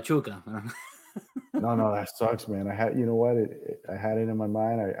 Pachuca. I don't know. No, no, that sucks, man. I had, you know what? I had it in my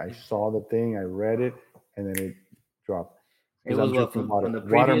mind. I saw the thing, I read it, and then it dropped It because was I'm what drinking from water. the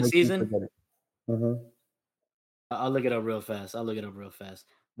Water previous makes me season. forget it. Mhm. I'll look it up real fast. I'll look it up real fast.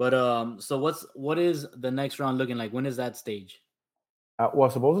 But so what is the next round looking like? When is that stage? Well,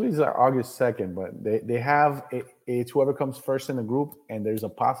 supposedly it's August 2nd, but they have it's whoever comes first in the group, and there's a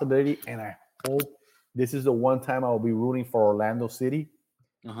possibility, and I hope this is the one time I'll be rooting for Orlando City.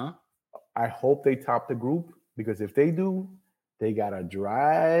 Uh huh. I hope they top the group because if they do, they gotta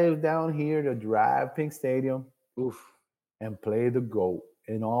drive down here to Drive Pink Stadium Oof. and play the GOAT.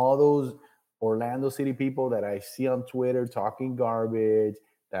 And all those Orlando City people that I see on Twitter talking garbage,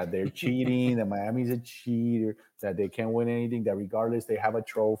 that they're cheating, that Miami's a cheater, that they can't win anything, that regardless they have a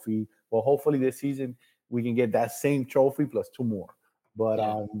trophy. Well, hopefully this season we can get that same trophy plus two more. But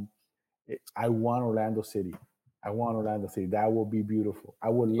Yeah. I want Orlando City. I want Orlando City. That would be beautiful. I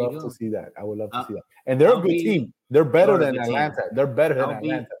would There you love to go. see that. I would love to see I'll, that. And they're a I'll good be team. They're better or a than good team. Atlanta. They're better than I'll be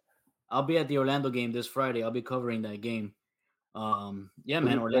Atlanta. I'll be at the Orlando game this Friday. I'll be covering that game. Yeah, Who do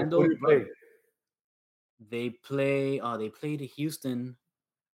man. you play? Who do Orlando, you play? bro. They played Houston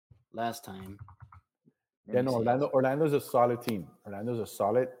last time. Let Yeah, me no, see. Orlando's a solid team. Orlando's a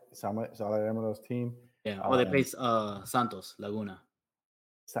solid MLS team. Yeah. Oh, they Um, played Santos Laguna.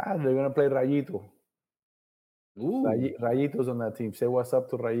 sad, they're gonna play Rayito. Ooh. Rayito's on that team. Say what's up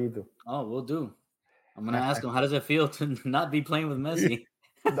to Rayito. Oh, we'll do. I'm gonna ask him how does it feel to not be playing with Messi.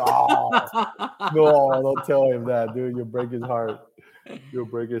 No, no, don't tell him that, dude. You'll break his heart. You'll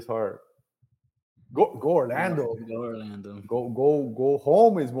break his heart. Go Orlando. Go Orlando. Go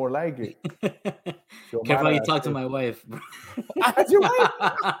home is more like it. Careful how Xiomara, you that's talk to it. my wife. That's your wife.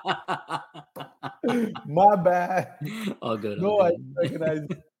 My bad. All good, all No, I good. recognize.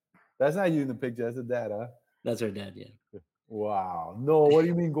 That's not you in the picture. That's the dad, huh? That's her dad, yeah. Wow. No, what do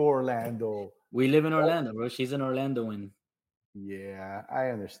you mean go Orlando? We live in Oh, Orlando, bro. She's in Orlando and yeah, I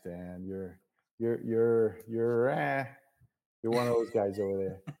understand. You're one of those guys over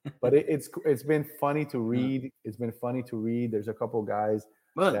there. But it's been funny to no. read. It's been funny to read. There's a couple guys that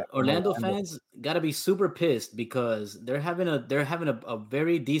But from Orlando Orlando. fans gotta be super pissed because they're having a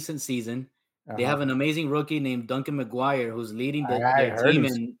very decent season. They Uh-huh. have an amazing rookie named Duncan McGuire who's leading I their heard team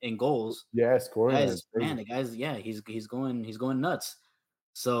he's in goals. scoring like Guys, man, crazy. the guy's yeah, he's going nuts.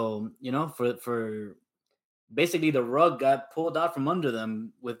 So, for basically the rug got pulled out from under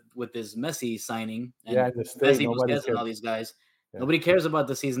them with this Messi signing Yeah, and in the state, Messi nobody Busquets and cares. all these guys. Yeah, Nobody cares about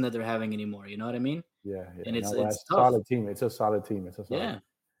the season that they're having anymore. You know what I mean? yeah. And it's No, but it's that's a tough. solid team. It's a solid team. It's a solid. Yeah,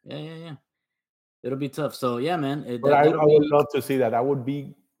 yeah, yeah, yeah. It'll be tough. So yeah, man, But that'll I would be. love to see that. That would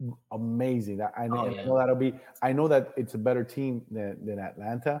be amazing. Oh And I yeah, know that'll be. I know that it's a better team than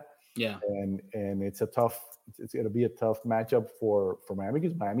Atlanta, yeah. and it's a tough. It's going to be a tough matchup for Miami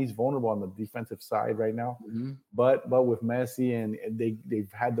because Miami's vulnerable on the defensive side right now. Mhm. But with Messi and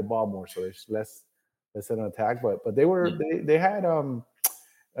they've had the ball more, so there's less that set an attack. But they were they had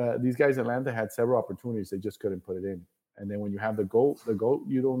these guys in Atlanta had several opportunities. They just couldn't put it in. And then when you have the goat,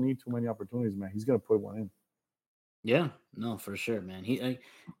 you don't need too many opportunities, man. He's gonna put one in. Yeah, no, for sure, man.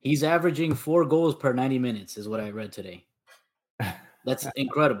 He's averaging 4 goals per 90 minutes, is what I read today. That's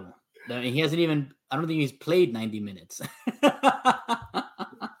incredible. I mean, he hasn't even. I don't think he's played 90 minutes.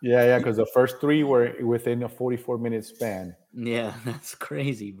 Yeah, because the first three were within a 44-minute span. Yeah, that's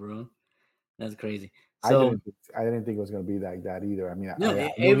crazy, bro. That's crazy. I So didn't think it was gonna be like that either. I mean, no,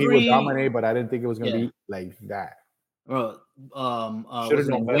 I knew he would every dominate, but I didn't think it was gonna yeah, be like that. bro. Should What's have his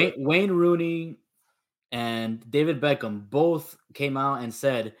known name? better. Wayne Rooney and David Beckham both came out and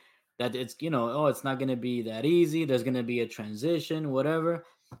said that it's it's not gonna be that easy. There's gonna be a transition, whatever.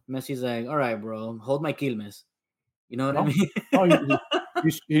 Messi's like, all right, bro, hold my quilmes. You know what I No, mean? no,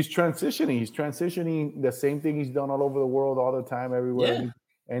 he's transitioning. He's transitioning the same thing he's done all over the world, all the time, everywhere, Yeah.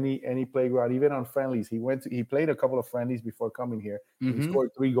 any playground, even on friendlies. He played a couple of friendlies before coming here. And he Mhm.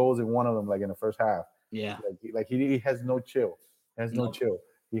 scored 3 goals in one of them, like in the first half. Yeah. Like he has no chill. Has no Nope. chill.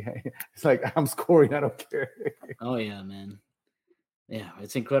 It's like I'm scoring. I don't care. Oh yeah, man. Yeah,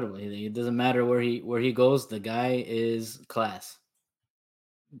 it's incredible. It doesn't matter where he goes. The guy is class.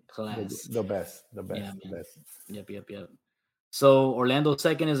 Class. The best, the Yeah, best, the man. best. Yep. So Orlando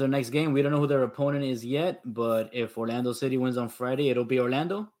second is their next game. We don't know who their opponent is yet, but if Orlando City wins on Friday, it'll be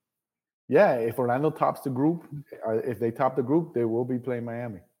Orlando. Yeah, if Orlando tops the group, if they top the group, they will be playing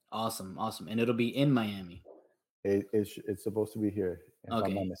Miami. Awesome. And it'll be in Miami. It's supposed to be here, if I'm not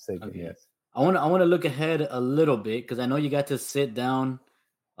Okay. mistaken. Okay. Yes. I want to look ahead a little bit because I know you got to sit down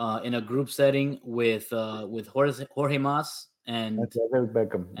in a group setting with Jorge Mas That's David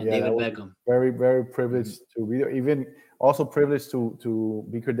Beckham. Yeah, that David was Beckham. very, very Mhm. privileged to be there. Even also privileged to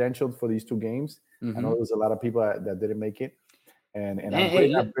be credentialed for these 2 games. I know Mhm. there's a lot of people that didn't make it, and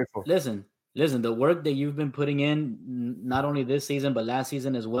Hey, I'm grateful. listen. The work that you've been putting in, not only this season but last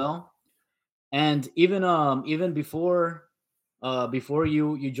season as well, and even before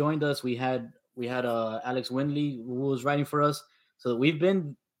you joined us, we had Alex Windley who was writing for us. So we've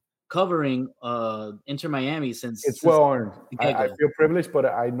been covering Inter Miami It's since well earned. the get I go. feel privileged, but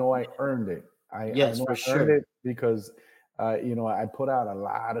I know I earned it. I Yes, know for I earned sure. it because I put out a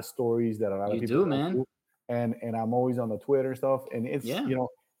lot of stories that a lot of You people do, don't man. do, and I'm always on the Twitter and stuff, and it's Yeah.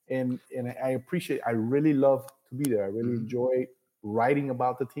 and I appreciate. I really love to be there. I really Mhm. enjoy writing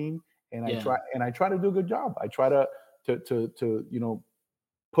about the team, and Yeah. I try to do a good job. I try to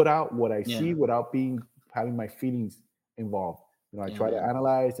put out what I Yeah. see without having my feelings involved. I Yeah, try to man.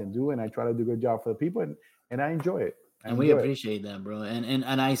 analyze and I try to do a good job for the people, and I enjoy it. I And we enjoy it. appreciate that, bro.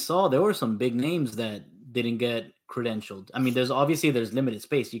 And I saw there were some big names that didn't get credentialed. I mean, there's limited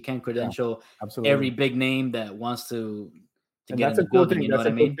space. You can't Yeah, credential every absolutely. big name that wants to And get in that's a the cool building. thing. You know That's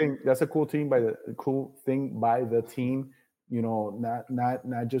what I a cool mean? thing. That's a cool thing by the team.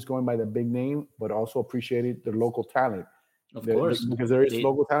 Not just going by the big name, but also appreciating the local talent. Of course. Because there is They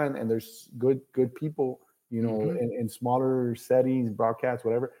local talent and there's good people. Mhm. In smaller settings, broadcasts,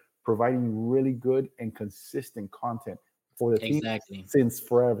 whatever, providing really good and consistent content for the team Exactly. since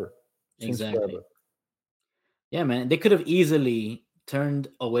forever. Since Exactly. forever. Yeah, man. They could have easily turned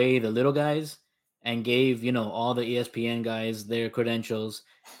away the little guys and gave, all the ESPN guys their credentials,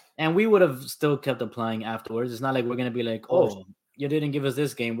 and we would have still kept applying afterwards. It's not like we're gonna be like, Of course. "Oh, you didn't give us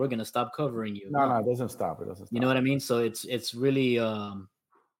this game. We're gonna stop covering you." No, No. it doesn't stop. It doesn't You know stop. what I mean? So it's really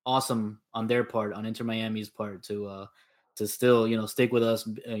awesome on their part, on Inter Miami's part, to still stick with us,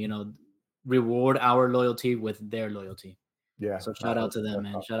 reward our loyalty with their loyalty. Yeah, So no, shout out to them, that's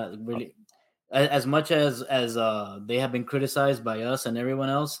man. awesome. Shout out, really. As much as they have been criticized by us and everyone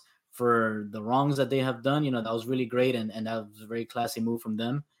else for the wrongs that they have done, that was really great, and that was a very classy move from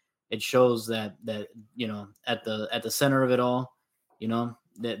them. It shows that at the center of it all,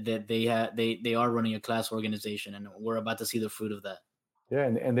 that they are running a class organization, and we're about to see the fruit of that. Yeah,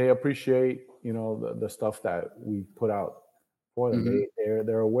 and they appreciate the stuff that we put out for them. Mhm.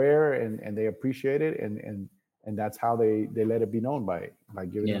 They're aware and they appreciate it, and that's how they let it be known by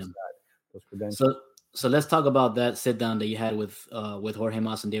giving Yeah. us those credentials. So so let's talk about that sit down that you had with Jorge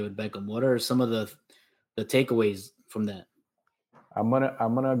Mas and David Beckham. What are some of the takeaways from that? I'm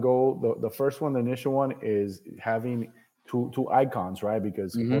gonna go the first one. The initial one is having two icons, right?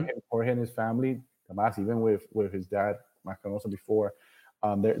 Because Hmm. Jorge and his family, Tomas, even with his dad, Macanosa before,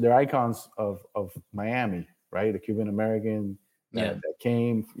 they're icons of Miami, right? The Cuban American Yeah. that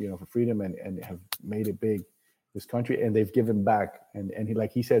came, for freedom and have made it big, this country, and they've given back. And he,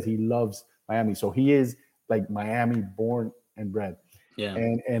 like he says, he loves Miami, so he is like Miami born and bred. Yeah.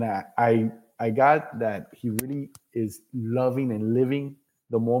 And I got that he really is loving and living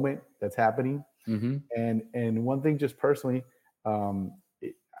the moment that's happening. Mm-hmm. And one thing, just personally, um,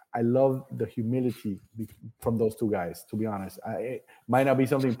 I love the humility from those two guys. To be honest, it might not be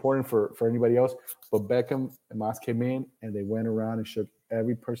something important for anybody else, but Beckham and Mas came in and they went around and shook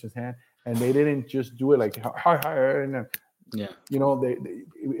every person's hand, and they didn't just do it like hi hi, and Yeah.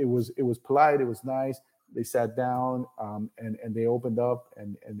 it was polite, it was nice. They sat down, and they opened up,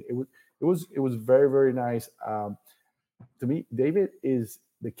 and it was very very nice. To me, David is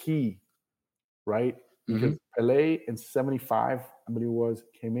the key, right? Mm-hmm. Because Pele in '75, I believe it was,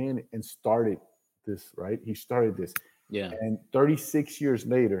 came in and started this, right? He started this. Yeah. And 36 years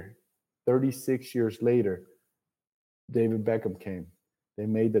later, David Beckham came. They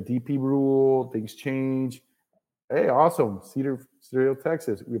made the DP rule, things changed. Hey, awesome. Cedar,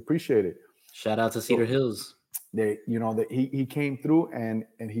 Texas. We appreciate it. Shout out to Cedar So Hills. he came through and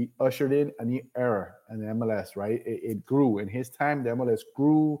he ushered in a new era in the MLS, right? It grew in his time. The MLS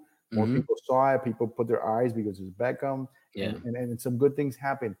grew. More Mm-hmm. people saw it. People put their eyes because it's Beckham, Yeah. and some good things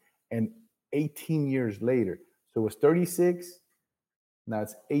happened. And 18 years later, so it was 36. Now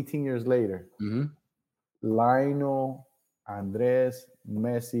it's 18 years later. Mm-hmm. Lionel Andres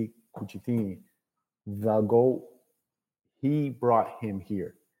Messi Cucitini, the GOAT, he brought him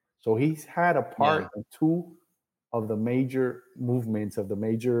here. So he's had a Yeah. part in two of the major movements, of the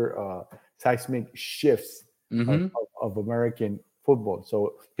major seismic shifts Mm-hmm. of American football.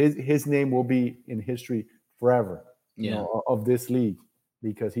 So his name will be in history forever, Yeah. of this league,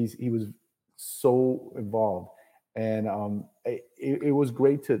 because he was so involved. And it was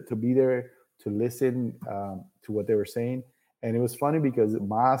great to be there, to listen to what they were saying. And it was funny because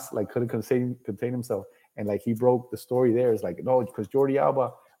Mas like couldn't contain himself, and like he broke the story there. It's like, no, because Jordi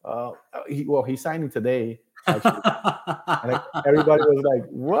Alba, he's signing today actually, and like everybody was like,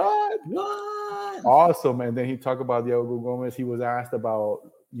 what? What? Awesome. And then he talked about Diego Gomez. He was asked about,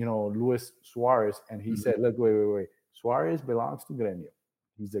 Luis Suarez, and he Mhm. said, look, wait. Suarez belongs to Gremio.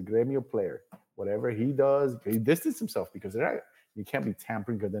 He's a Gremio player. Whatever he does, he distanced himself because you can't be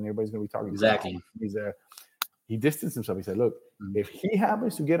tampering, because then everybody's going to be talking crap. Exactly. He distanced himself. He said, look, Mhm. if he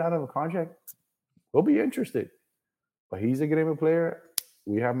happens to get out of a contract, we'll be interested. But he's a Gremio player.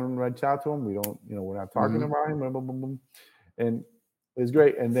 We haven't reached out to him. We don't, we're not talking Mhm. about him. Boom, boom, boom, boom. And it's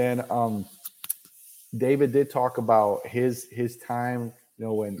great. And then David did talk about his time.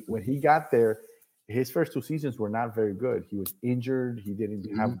 When he got there, his first two seasons were not very good. He was injured. He didn't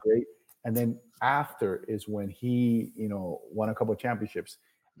Mhm. have great. And then after is when he, won a couple of championships,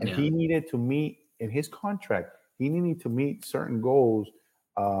 and Yeah. he needed to meet in his contract. He needed to meet certain goals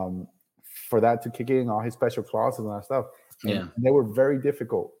for that to kick in, all his special clauses and all that stuff. And Yeah. they were very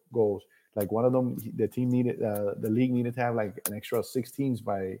difficult goals. Like one of them, the team needed, the league needed to have like an extra 16s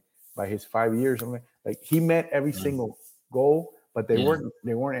by his 5 years. Like he met every Yeah. single goal, but they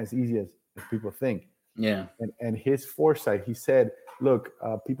Yeah. weren't as easy as people think. Yeah. And his foresight, he said, look,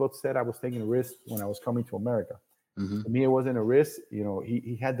 people said I was taking a risk when I was coming to America. Mhm. To me, it wasn't a risk.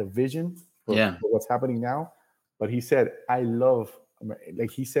 He had the vision Yeah. for what's happening now, but he said, I love, like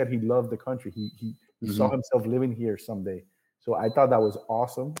he said, he loved the country. He saw Mhm. himself living here someday. So I thought that was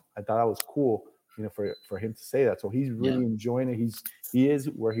awesome. I thought that was cool, for him to say that. So he's Yeah. really enjoying it. He is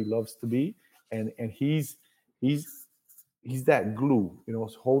where he loves to be, and he's that glue,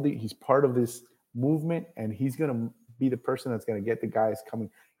 holding. He's part of this movement, and he's gonna be the person that's gonna get the guys coming.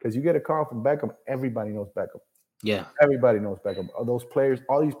 Because you get a call from Beckham, everybody knows Beckham. Yeah. Everybody knows Beckham. Those players,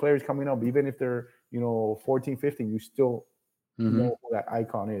 all these players coming up, even if they're 14, 15, you still Mhm. know who that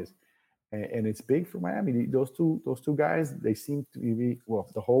icon is. And it's big for Miami. Those two guys, they seem to be, well,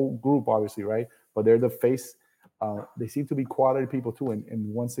 the whole group obviously, right? But they're the face. They seem to be quality people too.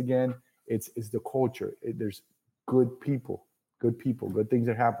 And once again, it's the culture. There's good people, good things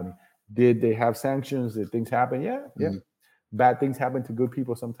are happening. Did they have sanctions? Did things happen? Yeah. Mhm. Bad things happen to good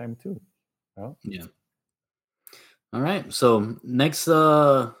people sometimes too. Yeah. All right. So next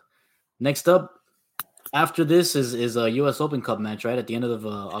up after this is a U.S. Open Cup match, right? At the end of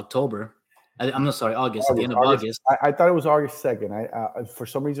October. I'm not sorry, August. At the end of August. I thought it was August 2nd. I for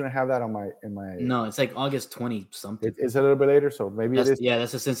some reason I have that on my in my. No, it's like August 20 something. It's a little bit later, so maybe it is.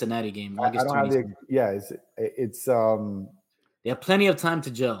 That's a Cincinnati game. I August don't 20 have the. something. Yeah, it's They have plenty of time to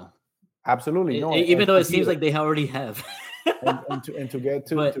gel. absolutely no. Even though it seems like they already have. and to get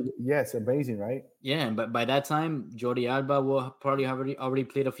But- to yes, amazing, right? Yeah, but by that time, Jordi Alba will probably have already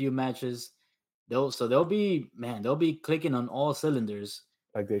played a few matches. They'll be clicking on all cylinders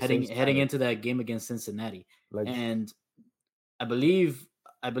Like they say, heading into that game against Cincinnati. like And I believe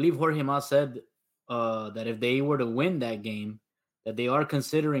Jorge Mas said that if they were to win that game, that they are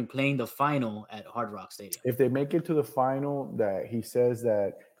considering playing the final at Hard Rock Stadium. if they make it to the final, that he says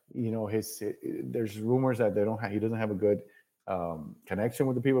that there's rumors that he doesn't have a good connection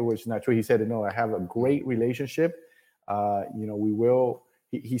with the people, which is not true. He said, no, I have a great relationship. We will.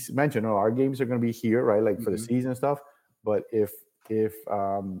 He's mentioned, our games are going to be here, right? Like for the season and stuff. But if they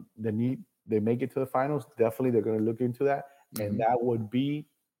make it to the finals, definitely they're going to look into that, and that would be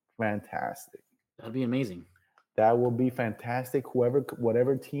fantastic. That'd be amazing. That will be fantastic.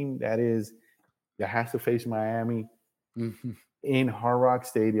 Whatever team that is that has to face Miami in Hard Rock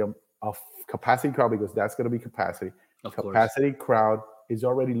Stadium, a capacity crowd, because that's going to be capacity. Of Capacity course. crowd is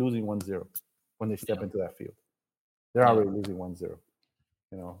already losing 1-0 when they step into that field. They're already losing 1-0.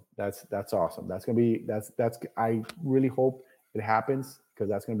 That's awesome. That's gonna be that's I really hope it happens, because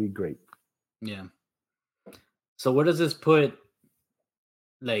that's gonna be great. Yeah. So where does this put?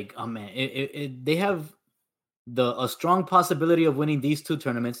 Like, oh man, they have a strong possibility of winning these two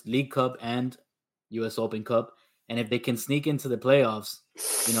tournaments, League Cup and U.S. Open Cup. And if they can sneak into the playoffs,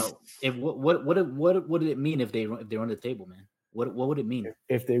 if what would it mean if they're on the table, man? What would it mean?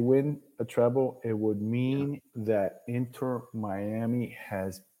 If they win a treble, it would mean that Inter Miami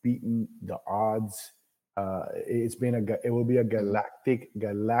has beaten the odds. It will be a galactic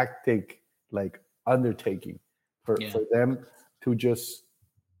like undertaking for them to just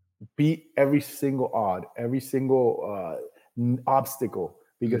beat every single odd, every single obstacle,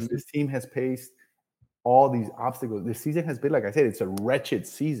 because this team has faced all these obstacles. This season has been, like I said, it's a wretched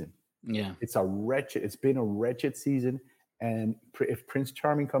season. Yeah, it's been a wretched season. And if Prince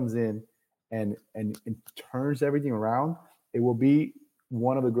Charming comes in and turns everything around, it will be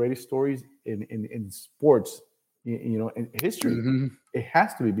one of the greatest stories in sports, in history. It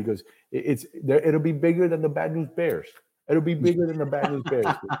has to be, because it's there. It'll be bigger than the Bad News Bears. It'll be bigger than the Bad News Bears.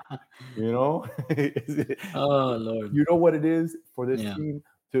 Oh Lord. You know what it is for this team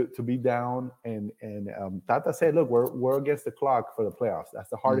to be down, and Tata said, look, we're against the clock for the playoffs.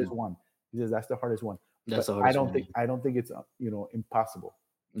 That's the hardest one. He says that's the hardest one. That's the But hardest I don't think it's impossible.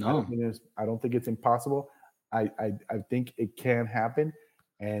 No. I don't think it's impossible. I think it can happen,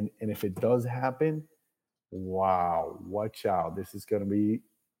 and if it does happen, wow, watch out! This is going to be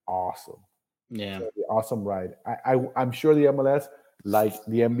awesome. Yeah, It's be awesome ride. I'm sure the MLS, like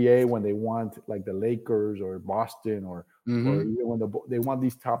the NBA, when they want like the Lakers or Boston or even when they want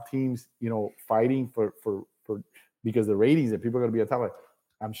these top teams, fighting for because the ratings that people are going to be on top of.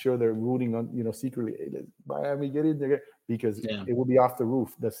 I'm sure they're rooting on, secretly, hey, let Miami get in there, because it will be off the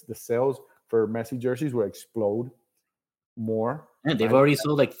roof. The sales for Messi jerseys will explode more. and they've already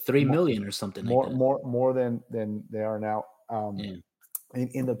sold like 3 million or something like that. More than they are now.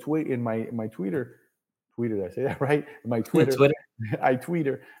 In the tweet, in my Twitter, did I say that right? My Twitter, I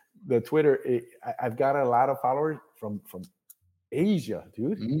Twitter the Twitter. I've got a lot of followers from Asia,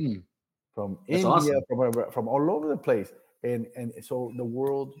 dude. From That's India, awesome. from all over the place, and so the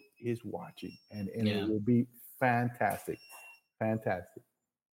world is watching, and it will be fantastic.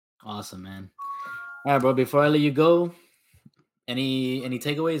 Awesome, man. All right, bro. Before I let you go, any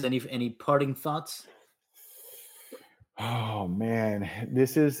takeaways? Any parting thoughts? Oh man,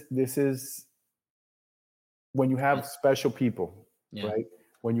 this is when you have special people, right?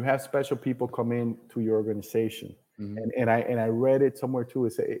 When you have special people come in to your organization, and I read it somewhere too.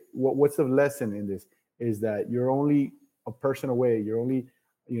 It say, what's the lesson in this? Is that you're only a person away. You're only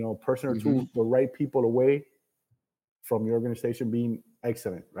a person or two, the right people away from your organization being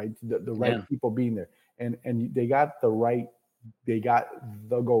excellent, right? The right people being there, and they got the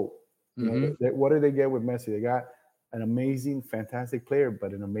GOAT. What did they get with Messi? They got an amazing, fantastic player,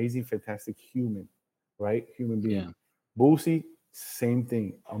 but an amazing, fantastic human, right? Human being. Yeah. Boosie, same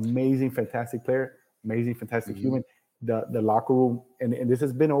thing. Amazing, fantastic player, amazing, fantastic human. The locker room, and this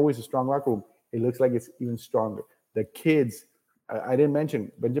has been always a strong locker room. It looks like it's even stronger. The kids, I didn't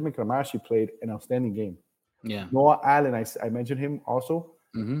mention, Benjamin Kramashi played an outstanding game. Yeah. Noah Allen, I mentioned him also.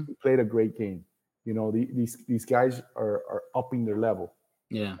 He played a great game. These guys are upping their level.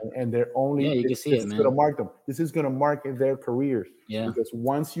 Yeah. And they're only you can see it, man. Going to mark them. This is going to mark their careers. Yeah. Because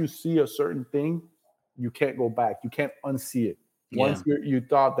once you see a certain thing, you can't go back. You can't unsee it. Once you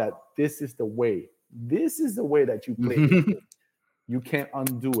thought that this is the way that you play, you can't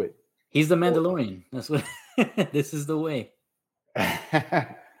undo it. He's the Mandalorian. That's what. This is the way.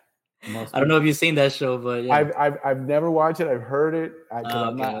 I don't know if you've seen that show, but I've never watched it. I've heard it.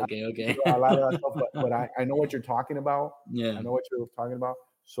 Okay. A lot of that stuff, but I know what you're talking about. Yeah, I know what you're talking about.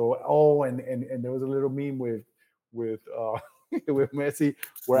 So, and there was a little meme with with Messi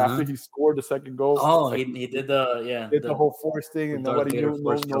where after he scored the second goal, he did the whole force thing, and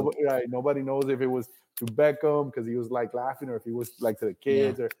nobody knows if it was to Beckham because he was like laughing, or if he was like to the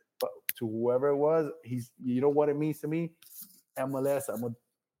kids, but to whoever it was. You know what it means to me? MLS, I'm gonna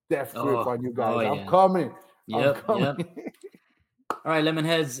death grip on you guys. I'm yeah. coming. Yep, I'm coming. yep. All right,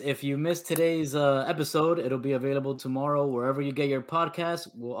 Lemonheads, if you missed today's episode, it'll be available tomorrow wherever you get your podcast.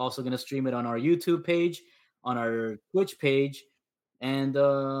 We're also going to stream it on our YouTube page, on our Twitch page, and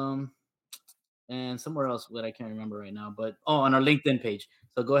somewhere else that I can't remember right now. But on our LinkedIn page.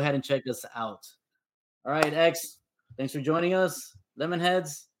 So go ahead and check us out. All right, X, thanks for joining us.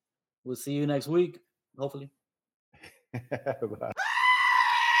 Lemonheads, we'll see you next week, hopefully. Bye.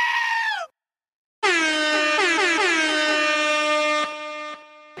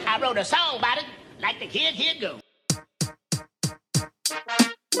 I wrote a song about it, like the kid, here it go.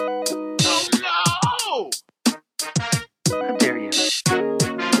 Oh no! How dare you?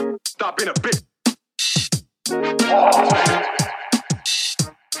 Stop being a bitch.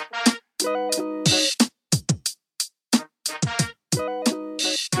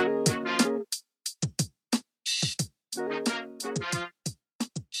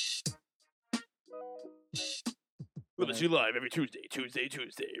 We'll see you live every Tuesday.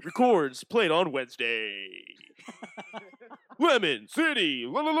 Records played on Wednesday. Lemon City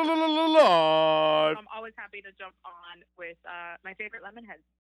live. I'm always happy to jump on with my favorite Lemonheads.